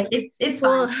everything. Like it's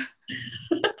fine.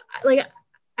 Like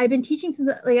I've been teaching since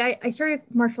I started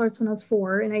martial arts when I was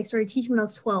 4, and I started teaching when I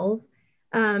was 12.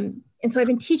 And so I've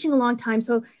been teaching a long time.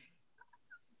 So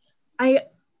I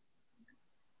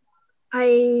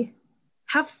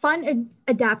have fun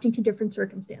adapting to different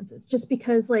circumstances, just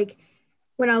because like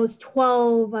when I was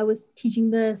 12, I was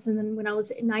teaching this. And then when I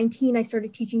was 19, I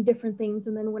started teaching different things.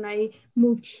 And then when I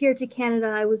moved here to Canada,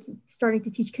 I was starting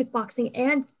to teach kickboxing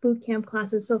and boot camp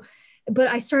classes. So, but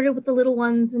I started with the little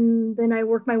ones, and then I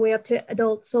worked my way up to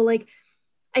adults. So like,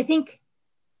 I think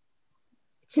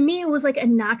to me, it was like a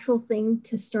natural thing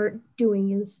to start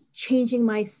doing, is changing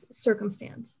my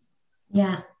circumstance.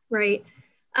 Yeah. Right.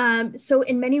 So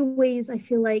in many ways, I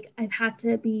feel like I've had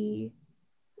to be,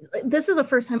 this is the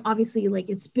first time, obviously, like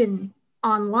it's been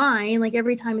online, like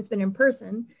every time it's been in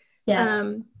person. Yes.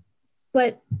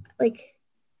 But like,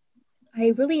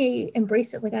 I really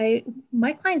embraced it. Like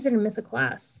my clients didn't miss a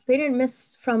class. They didn't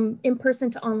miss from in person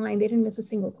to online. They didn't miss a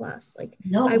single class. Like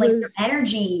no, your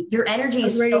energy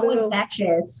is so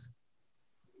infectious.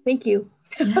 Thank you.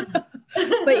 Yeah.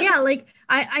 But yeah, like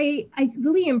I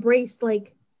really embraced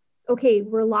like, okay,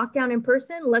 we're locked down in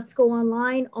person. Let's go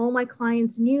online. All my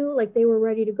clients knew, like they were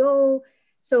ready to go.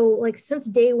 So like since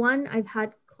day one, I've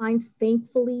had clients,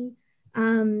 thankfully.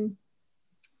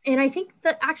 And I think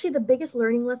that actually the biggest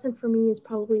learning lesson for me is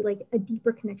probably like a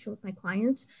deeper connection with my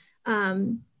clients.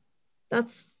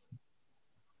 That's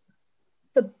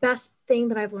the best thing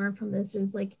that I've learned from this,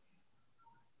 is like,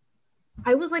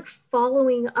 I was like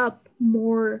following up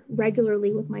more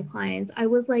regularly with my clients. I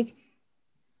was like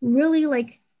really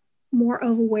like more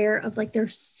aware of like their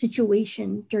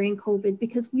situation during COVID,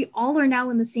 because we all are now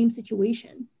in the same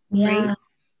situation. Yeah. Right.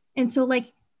 And so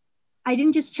like, I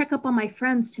didn't just check up on my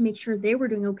friends to make sure they were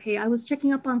doing okay. I was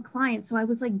checking up on clients. So I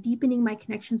was like deepening my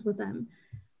connections with them.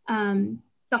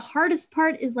 The hardest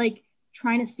part is like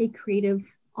trying to stay creative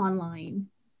online.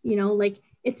 Like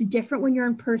it's different when you're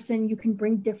in person. You can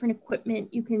bring different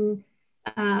equipment. You can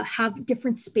have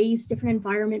different space, different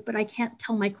environment, but I can't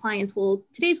tell my clients, well,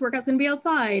 today's workout's gonna be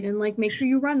outside and like, make sure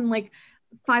you run like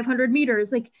 500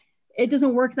 meters. Like it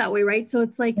doesn't work that way. Right. So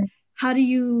it's like,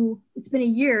 it's been a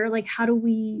year, like how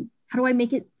do I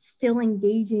make it still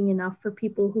engaging enough for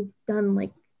people who've done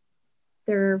like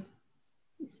their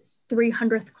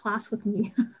 300th class with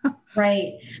me?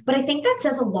 Right. But I think that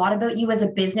says a lot about you as a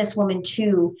businesswoman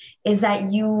too, is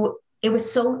that it was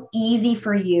so easy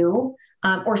for you,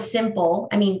 or simple.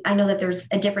 I mean, I know that there's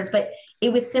a difference, but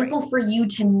it was simple for you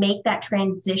to make that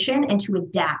transition and to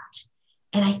adapt.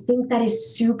 And I think that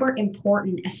is super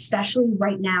important, especially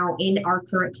right now in our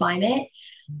current climate.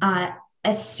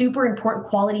 A super important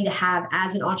quality to have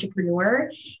as an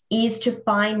entrepreneur is to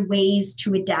find ways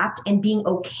to adapt and being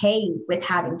okay with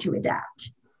having to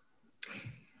adapt.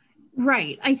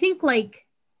 Right. I think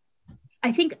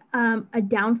a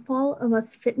downfall of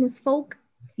us fitness folk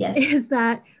is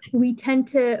that we tend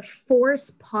to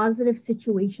force positive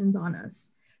situations on us.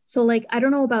 So like, I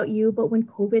don't know about you, but when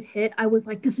COVID hit, I was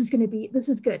like, this is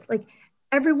good. Like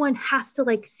everyone has to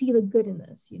like see the good in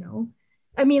this,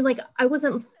 I mean, like, I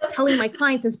wasn't telling my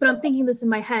clients this, but I'm thinking this in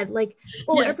my head, like,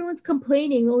 oh, yeah, everyone's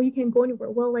complaining, oh, you can't go anywhere.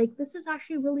 Well, like, this is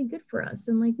actually really good for us.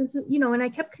 And like, this is, you know, and I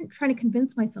kept trying to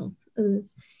convince myself of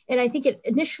this. And I think it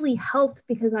initially helped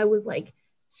because I was like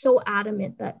so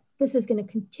adamant that this is going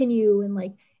to continue. And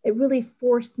like, it really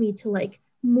forced me to like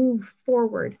move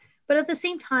forward. But at the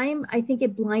same time, I think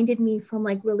it blinded me from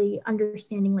like really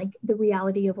understanding like the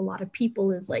reality of a lot of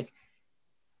people is like,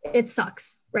 it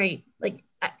sucks, right? Like,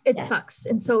 it sucks.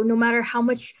 And so no matter how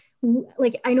much,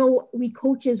 like, I know we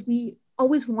coaches, we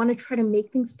always want to try to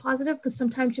make things positive, but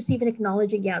sometimes just even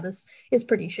acknowledging, yeah, this is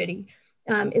pretty shitty,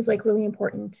 is like really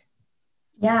important.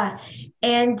 Yeah.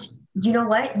 And you know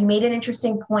what? You made an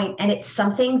interesting point, and it's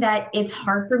something that it's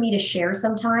hard for me to share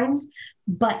sometimes,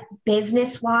 but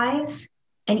business wise,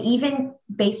 and even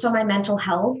based on my mental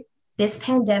health, this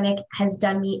pandemic has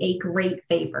done me a great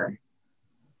favor.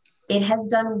 It has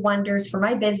done wonders for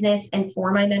my business and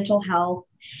for my mental health.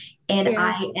 And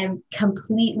I am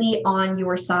completely on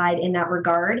your side in that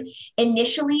regard.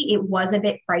 Initially, it was a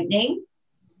bit frightening,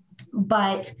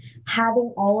 but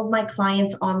having all of my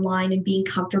clients online and being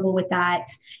comfortable with that,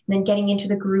 and then getting into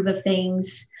the groove of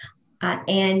things,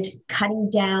 and cutting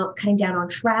down on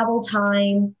travel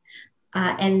time,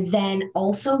 and then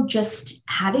also just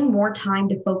having more time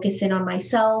to focus in on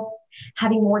myself,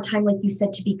 having more time, like you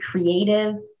said, to be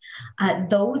creative.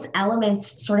 Those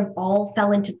elements sort of all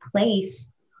fell into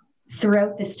place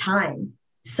throughout this time.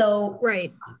 So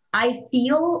right. I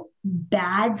feel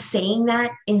bad saying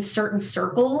that in certain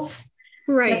circles.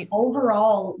 Right. But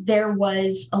overall, there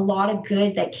was a lot of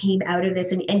good that came out of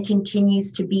this, and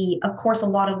continues to be, of course, a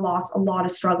lot of loss, a lot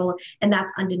of struggle, and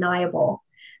that's undeniable.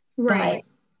 Right.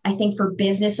 But I think for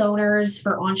business owners,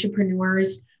 for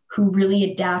entrepreneurs who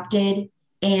really adapted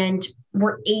and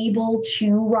were able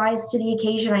to rise to the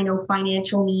occasion, I know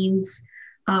financial means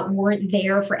weren't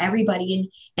there for everybody.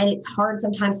 And it's hard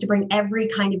sometimes to bring every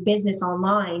kind of business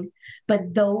online,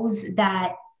 but those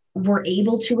that were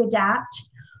able to adapt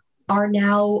are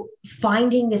now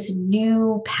finding this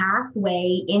new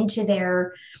pathway into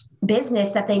their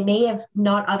business that they may have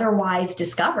not otherwise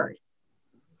discovered.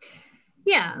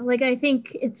 Yeah, like I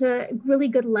think it's a really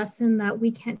good lesson that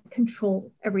we can't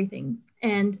control everything,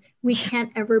 and we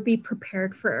can't ever be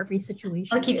prepared for every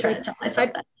situation. I'll keep trying to tell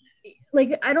myself that.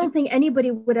 Like, I don't think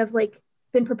anybody would have like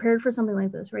been prepared for something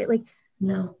like this, right? Like,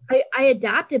 no, I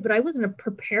adapted, but I wasn't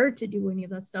prepared to do any of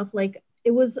that stuff. Like,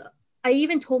 it was, I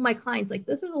even told my clients, like,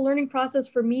 this is a learning process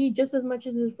for me just as much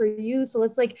as it is for you. So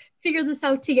let's like figure this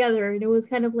out together. And it was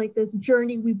kind of like this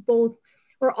journey we both,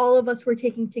 or all of us were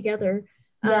taking together.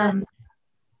 Yeah.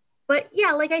 But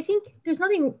yeah, like, I think there's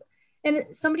nothing, and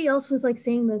somebody else was like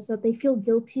saying this, that they feel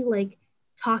guilty, like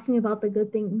talking about the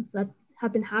good things that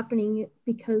have been happening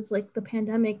because like the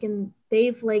pandemic, and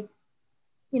they've like,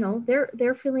 you know,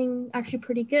 they're feeling actually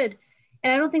pretty good.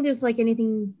 And I don't think there's like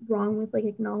anything wrong with like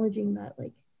acknowledging that,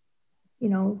 like, you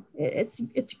know, it's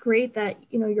great that,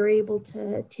 you know, you're able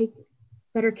to take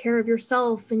better care of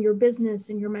yourself and your business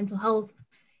and your mental health.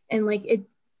 And like,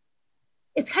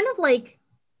 it's kind of like,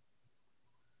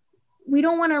 we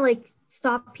don't want to like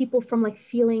stop people from like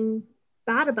feeling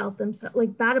bad about themselves,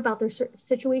 like bad about their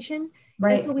situation.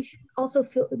 Right. And so we should also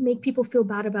make people feel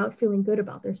bad about feeling good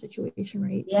about their situation,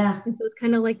 right? Yeah. And so it's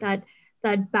kind of like that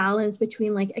balance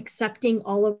between like accepting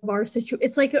all of our situation.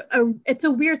 It's like it's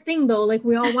a weird thing though. Like,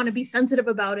 we all want to be sensitive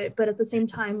about it, but at the same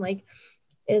time, like,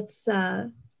 it's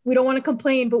we don't want to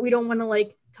complain, but we don't want to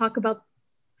like talk about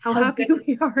how happy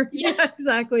we are. Yes. Yeah,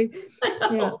 exactly.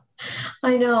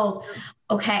 I know.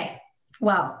 Okay.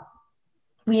 Well,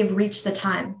 we have reached the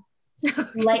time.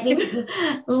 Okay.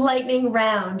 Lightning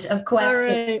round of questions.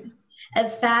 Right.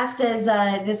 As fast as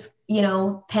this, you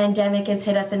know, pandemic has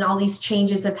hit us and all these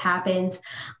changes have happened,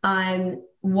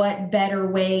 what better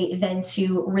way than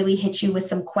to really hit you with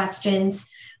some questions,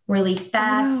 really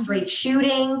fast, straight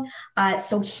shooting.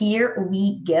 So here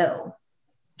we go.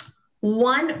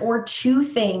 1 or 2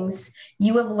 things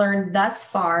you have learned thus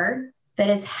far that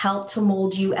has helped to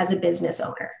mold you as a business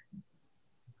owner?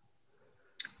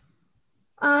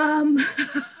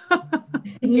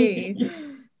 Okay.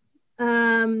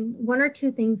 1 or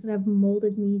 2 things that have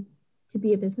molded me to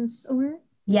be a business owner.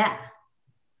 Yeah.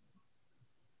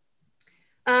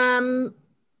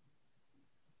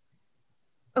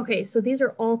 Okay, so these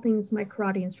are all things my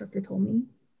karate instructor told me.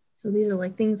 So these are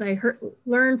like things I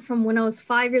learned from when I was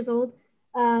 5 years old.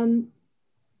 You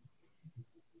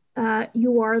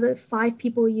are the 5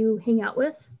 people you hang out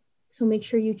with, so make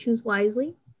sure you choose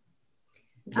wisely.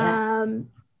 Yes.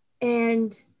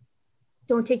 And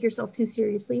don't take yourself too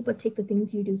seriously, but take the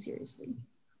things you do seriously.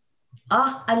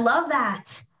 Oh, I love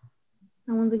that.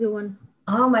 That one's a good one.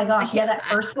 Oh my gosh. Yeah, that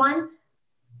first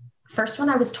one,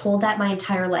 I was told that my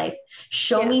entire life.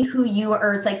 Show me who you are.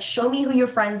 Or it's like, show me who your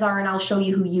friends are and I'll show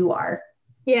you who you are.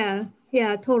 Yeah.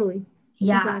 Yeah, totally.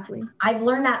 Yeah. Exactly. I've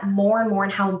learned that more and more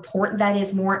and how important that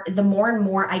is the more and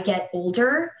more I get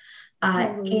older,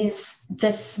 is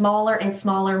the smaller and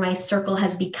smaller my circle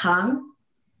has become.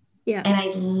 Yeah. And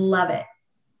I love it.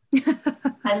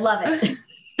 I love it.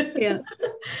 Yeah.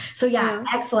 So yeah,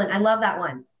 excellent. I love that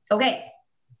one. Okay.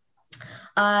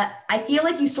 I feel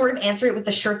like you sort of answered it with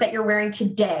the shirt that you're wearing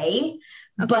today,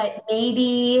 but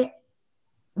maybe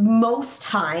most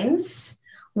times,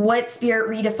 what spirit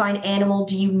redefined animal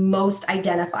do you most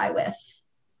identify with?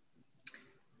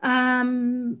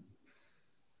 I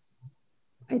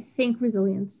think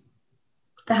resilience.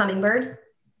 The hummingbird?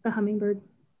 The hummingbird.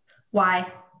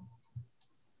 Why?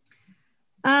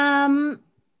 I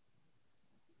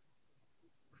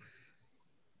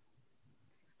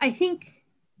think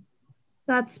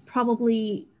that's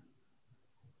probably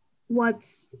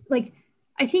what's like,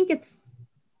 I think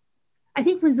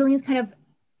resilience kind of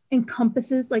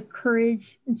encompasses like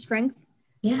courage and strength.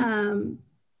 Yeah.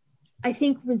 I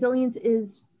think resilience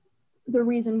is the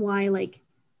reason why like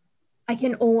I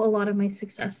can owe a lot of my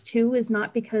success too, is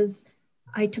not because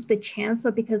I took the chance,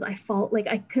 but because I felt like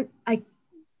I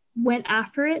went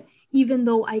after it, even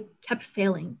though I kept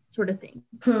failing, sort of thing.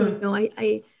 You know,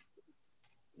 I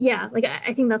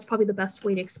think that's probably the best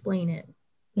way to explain it.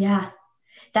 Yeah.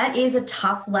 That is a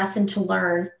tough lesson to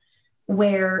learn,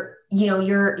 where, you know,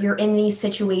 you're in these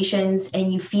situations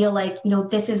and you feel like, you know,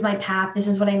 this is my path, this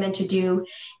is what I meant to do,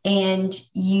 and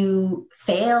you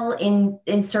fail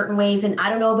in certain ways. And I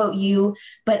don't know about you,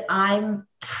 but I'm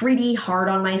pretty hard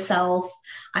on myself.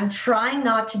 I'm trying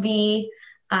not to be,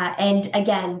 and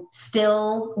again,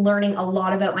 still learning a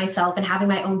lot about myself, and having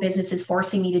my own business is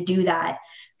forcing me to do that.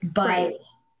 But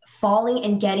falling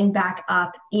and getting back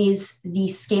up is the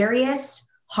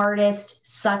scariest, hardest,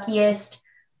 suckiest,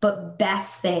 but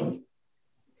best thing.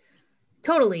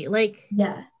 Totally. Like,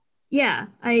 yeah,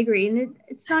 I agree. And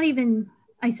it's not even,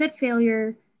 I said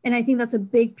failure, and I think that's a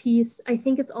big piece. I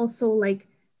think it's also like,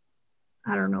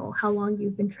 I don't know how long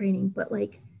you've been training, but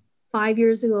like 5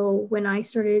 years ago when I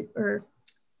started, or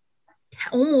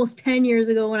almost 10 years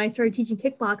ago when I started teaching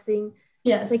kickboxing,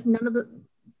 like none of the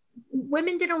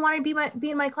women didn't want to be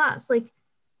in my class. Like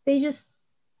they just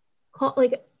call,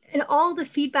 like, and all the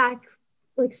feedback,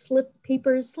 like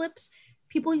slips,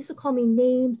 people used to call me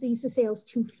names. They used to say I was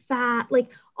too fat, like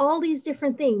all these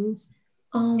different things.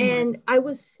 And I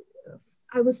was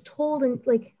told,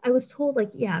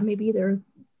 yeah, maybe there are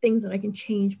things that I can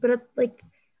change, but like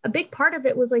a big part of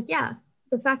it was like, yeah,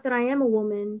 the fact that I am a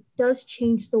woman does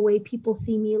change the way people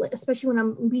see me, like, especially when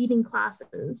I'm leading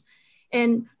classes.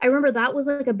 And I remember that was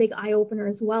like a big eye opener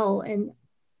as well. And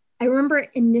I remember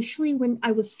initially when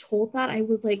I was told that, I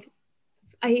was like,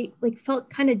 I like felt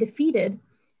kind of defeated,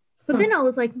 but then I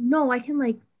was like, no, I can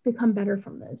like become better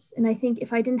from this. And I think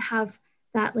if I didn't have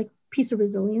that like piece of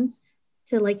resilience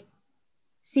to like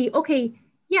see, okay,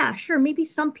 yeah, sure, maybe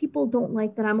some people don't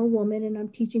like that I'm a woman and I'm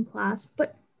teaching class,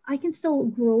 but I can still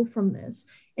grow from this.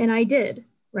 And I did,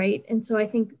 right? And so I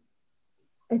think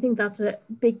that's a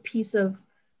big piece of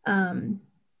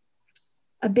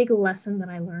a big lesson that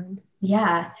I learned.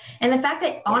 Yeah. And the fact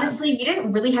that honestly, you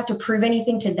didn't really have to prove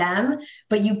anything to them,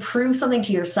 but you proved something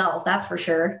to yourself. That's for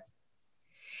sure.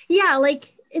 Yeah.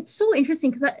 Like it's so interesting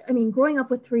because I mean, growing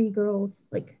up with 3 girls,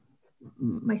 like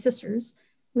my sisters,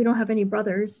 we don't have any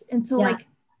brothers. And so like,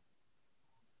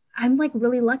 I'm like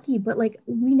really lucky, but like,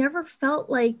 we never felt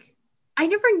like, I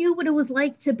never knew what it was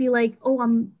like to be like, oh,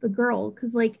 I'm the girl.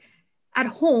 Cause like at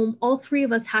home, all 3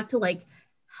 of us had to like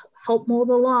help mow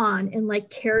the lawn and like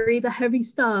carry the heavy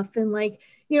stuff. And like,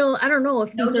 you know, I don't know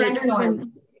if no gender norms.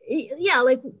 Yeah,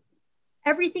 like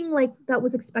everything like that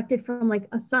was expected from like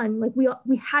a son. Like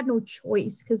we had no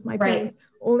choice because my parents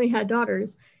only had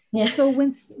daughters. Yeah. So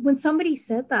when somebody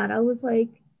said that, I was like,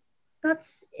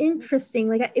 that's interesting.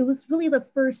 Like it was really the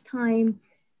first time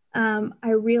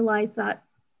I realized that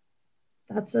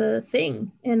that's a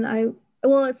thing. And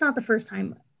well, it's not the first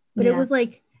time, but it was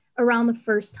like around the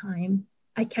first time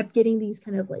I kept getting these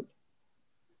kind of like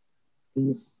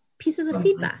these pieces of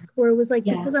feedback where it was like,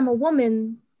 because I'm a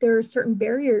woman, there are certain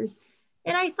barriers.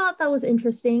 And I thought that was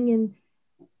interesting. And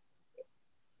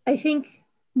I think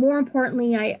more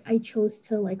importantly, I chose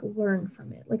to like learn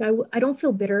from it. Like I don't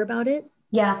feel bitter about it.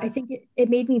 Yeah. I think it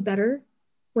made me better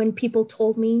when people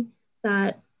told me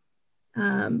that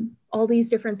all these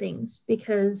different things,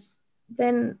 because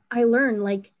then I learned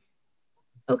like,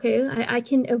 okay, I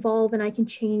can evolve and I can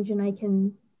change and I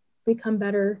can become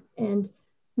better. And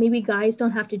maybe guys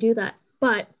don't have to do that.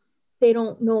 But they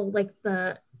don't know like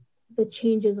the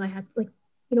changes I had, like,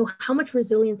 you know, how much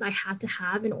resilience I had to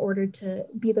have in order to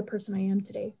be the person I am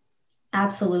today.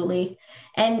 Absolutely.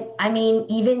 And I mean,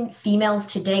 even females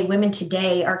today, women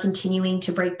today are continuing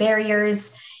to break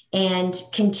barriers and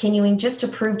continuing just to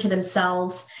prove to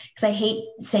themselves. Because I hate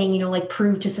saying, you know, like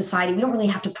prove to society. We don't really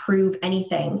have to prove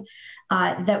anything,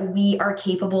 that we are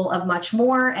capable of much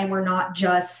more and we're not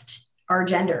just our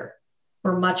gender.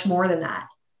 We're much more than that.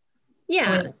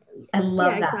 Yeah. So I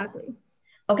love that. Exactly.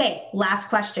 Okay. Last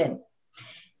question.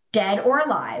 Dead or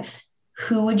alive,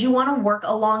 who would you want to work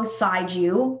alongside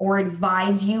you or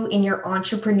advise you in your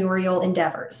entrepreneurial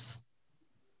endeavors?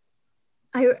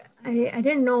 I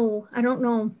didn't know. I don't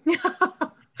know.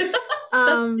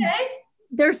 Okay.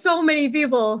 There's so many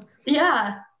people.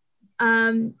 Yeah.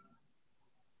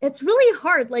 It's really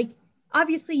hard. Like,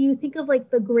 obviously you think of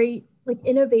like the great like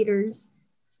innovators,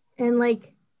 and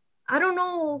like, I don't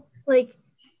know, like,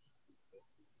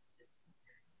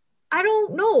 I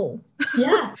don't know.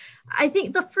 Yeah. I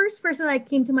think the first person that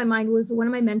came to my mind was one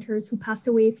of my mentors who passed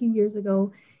away a few years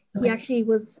ago. Okay. He actually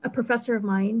was a professor of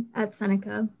mine at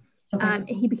Seneca.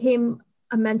 Okay. He became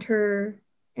a mentor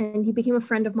and he became a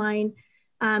friend of mine.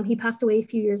 He passed away a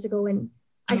few years ago, and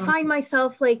I find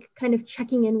myself like kind of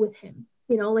checking in with him,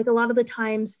 you know, like a lot of the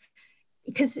times,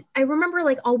 because I remember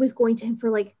like always going to him for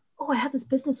like, oh, I have this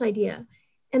business idea.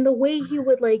 And the way he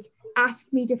would like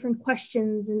ask me different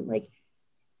questions and like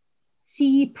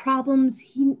see problems,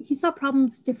 he saw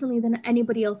problems differently than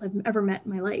anybody else I've ever met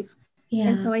in my life. Yeah.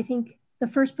 And so I think the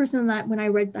first person that when I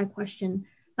read that question,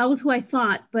 that was who I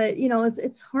thought. But you know,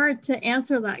 it's hard to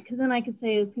answer that, because then I could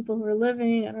say people who are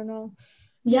living, I don't know.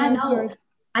 Yeah, no,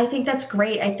 I think that's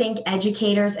great. I think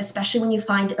educators, especially when you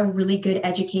find a really good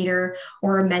educator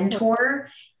or a mentor,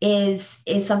 is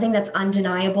something that's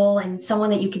undeniable, and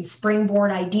someone that you can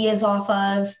springboard ideas off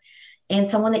of, and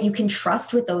someone that you can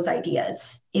trust with those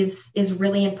ideas is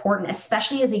really important,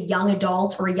 especially as a young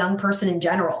adult or a young person in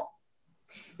general.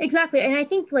 Exactly. And I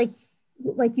think like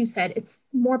you said, it's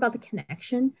more about the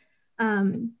connection. I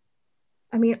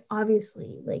mean,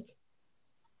 obviously, like,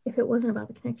 if it wasn't about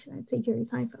the connection, I'd say Jerry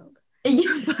Seinfeld. But,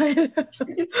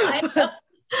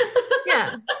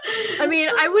 yeah. I mean,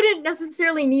 I wouldn't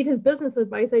necessarily need his business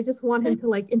advice. I just want him to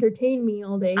like entertain me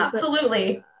all day.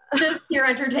 Absolutely. Just pure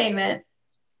entertainment.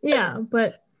 Yeah.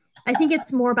 But I think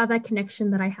it's more about that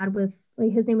connection that I had with,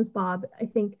 like, his name was Bob. I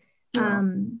think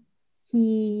and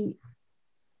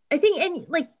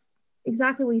like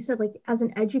exactly what you said, like as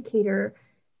an educator,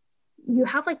 you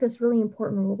have like this really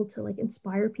important role to like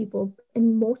inspire people,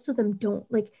 and most of them don't.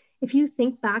 Like, if you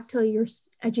think back to your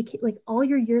like all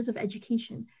your years of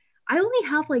education, I only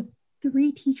have like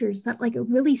 3 teachers that like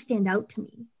really stand out to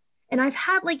me. And I've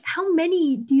had like, how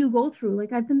many do you go through?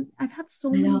 Like I've had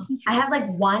so many teachers. I have like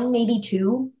 1, maybe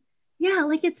 2. Yeah,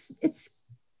 like it's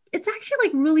actually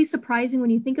like really surprising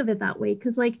when you think of it that way,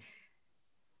 because like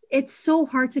it's so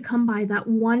hard to come by that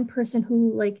one person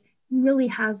who like really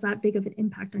has that big of an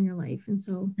impact on your life. And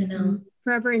so I'm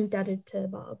forever indebted to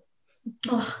Bob.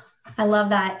 Oh, I love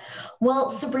that. Well,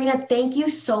 Sabrina, thank you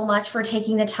so much for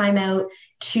taking the time out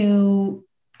to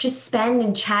just spend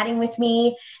and chatting with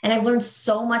me. And I've learned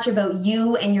so much about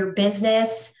you and your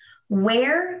business.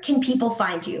 Where can people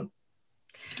find you?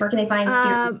 Where can they find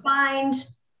Spirit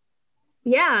Redefined?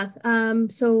 Yeah.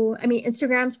 So, I mean,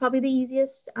 Instagram's probably the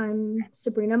easiest. I'm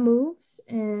Sabrina Moves,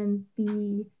 and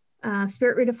the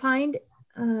Spirit Redefined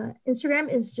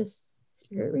Instagram is just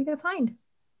Spirit Redefined.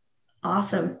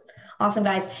 Awesome,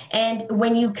 guys. And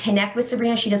when you connect with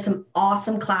Sabrina, she does some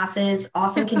awesome classes,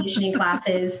 awesome conditioning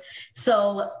classes.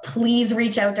 So please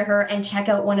reach out to her and check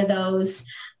out one of those.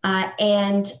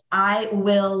 And I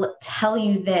will tell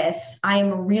you this, I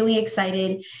am really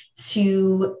excited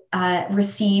to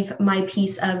receive my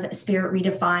piece of Spirit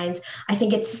Redefined. I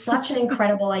think it's such an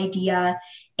incredible idea.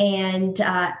 And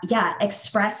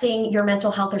expressing your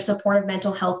mental health or supportive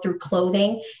mental health through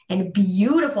clothing, and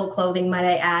beautiful clothing, might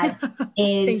I add,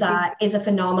 is a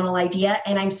phenomenal idea.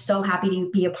 And I'm so happy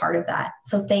to be a part of that.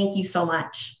 So thank you so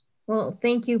much. Well,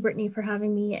 thank you, Brittany, for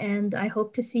having me. And I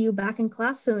hope to see you back in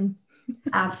class soon.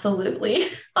 Absolutely.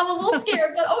 I'm a little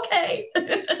scared, but okay.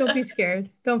 Don't be scared.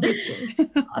 Don't be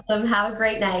scared. Awesome. Have a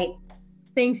great night.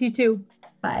 Thanks, you too.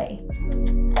 Bye.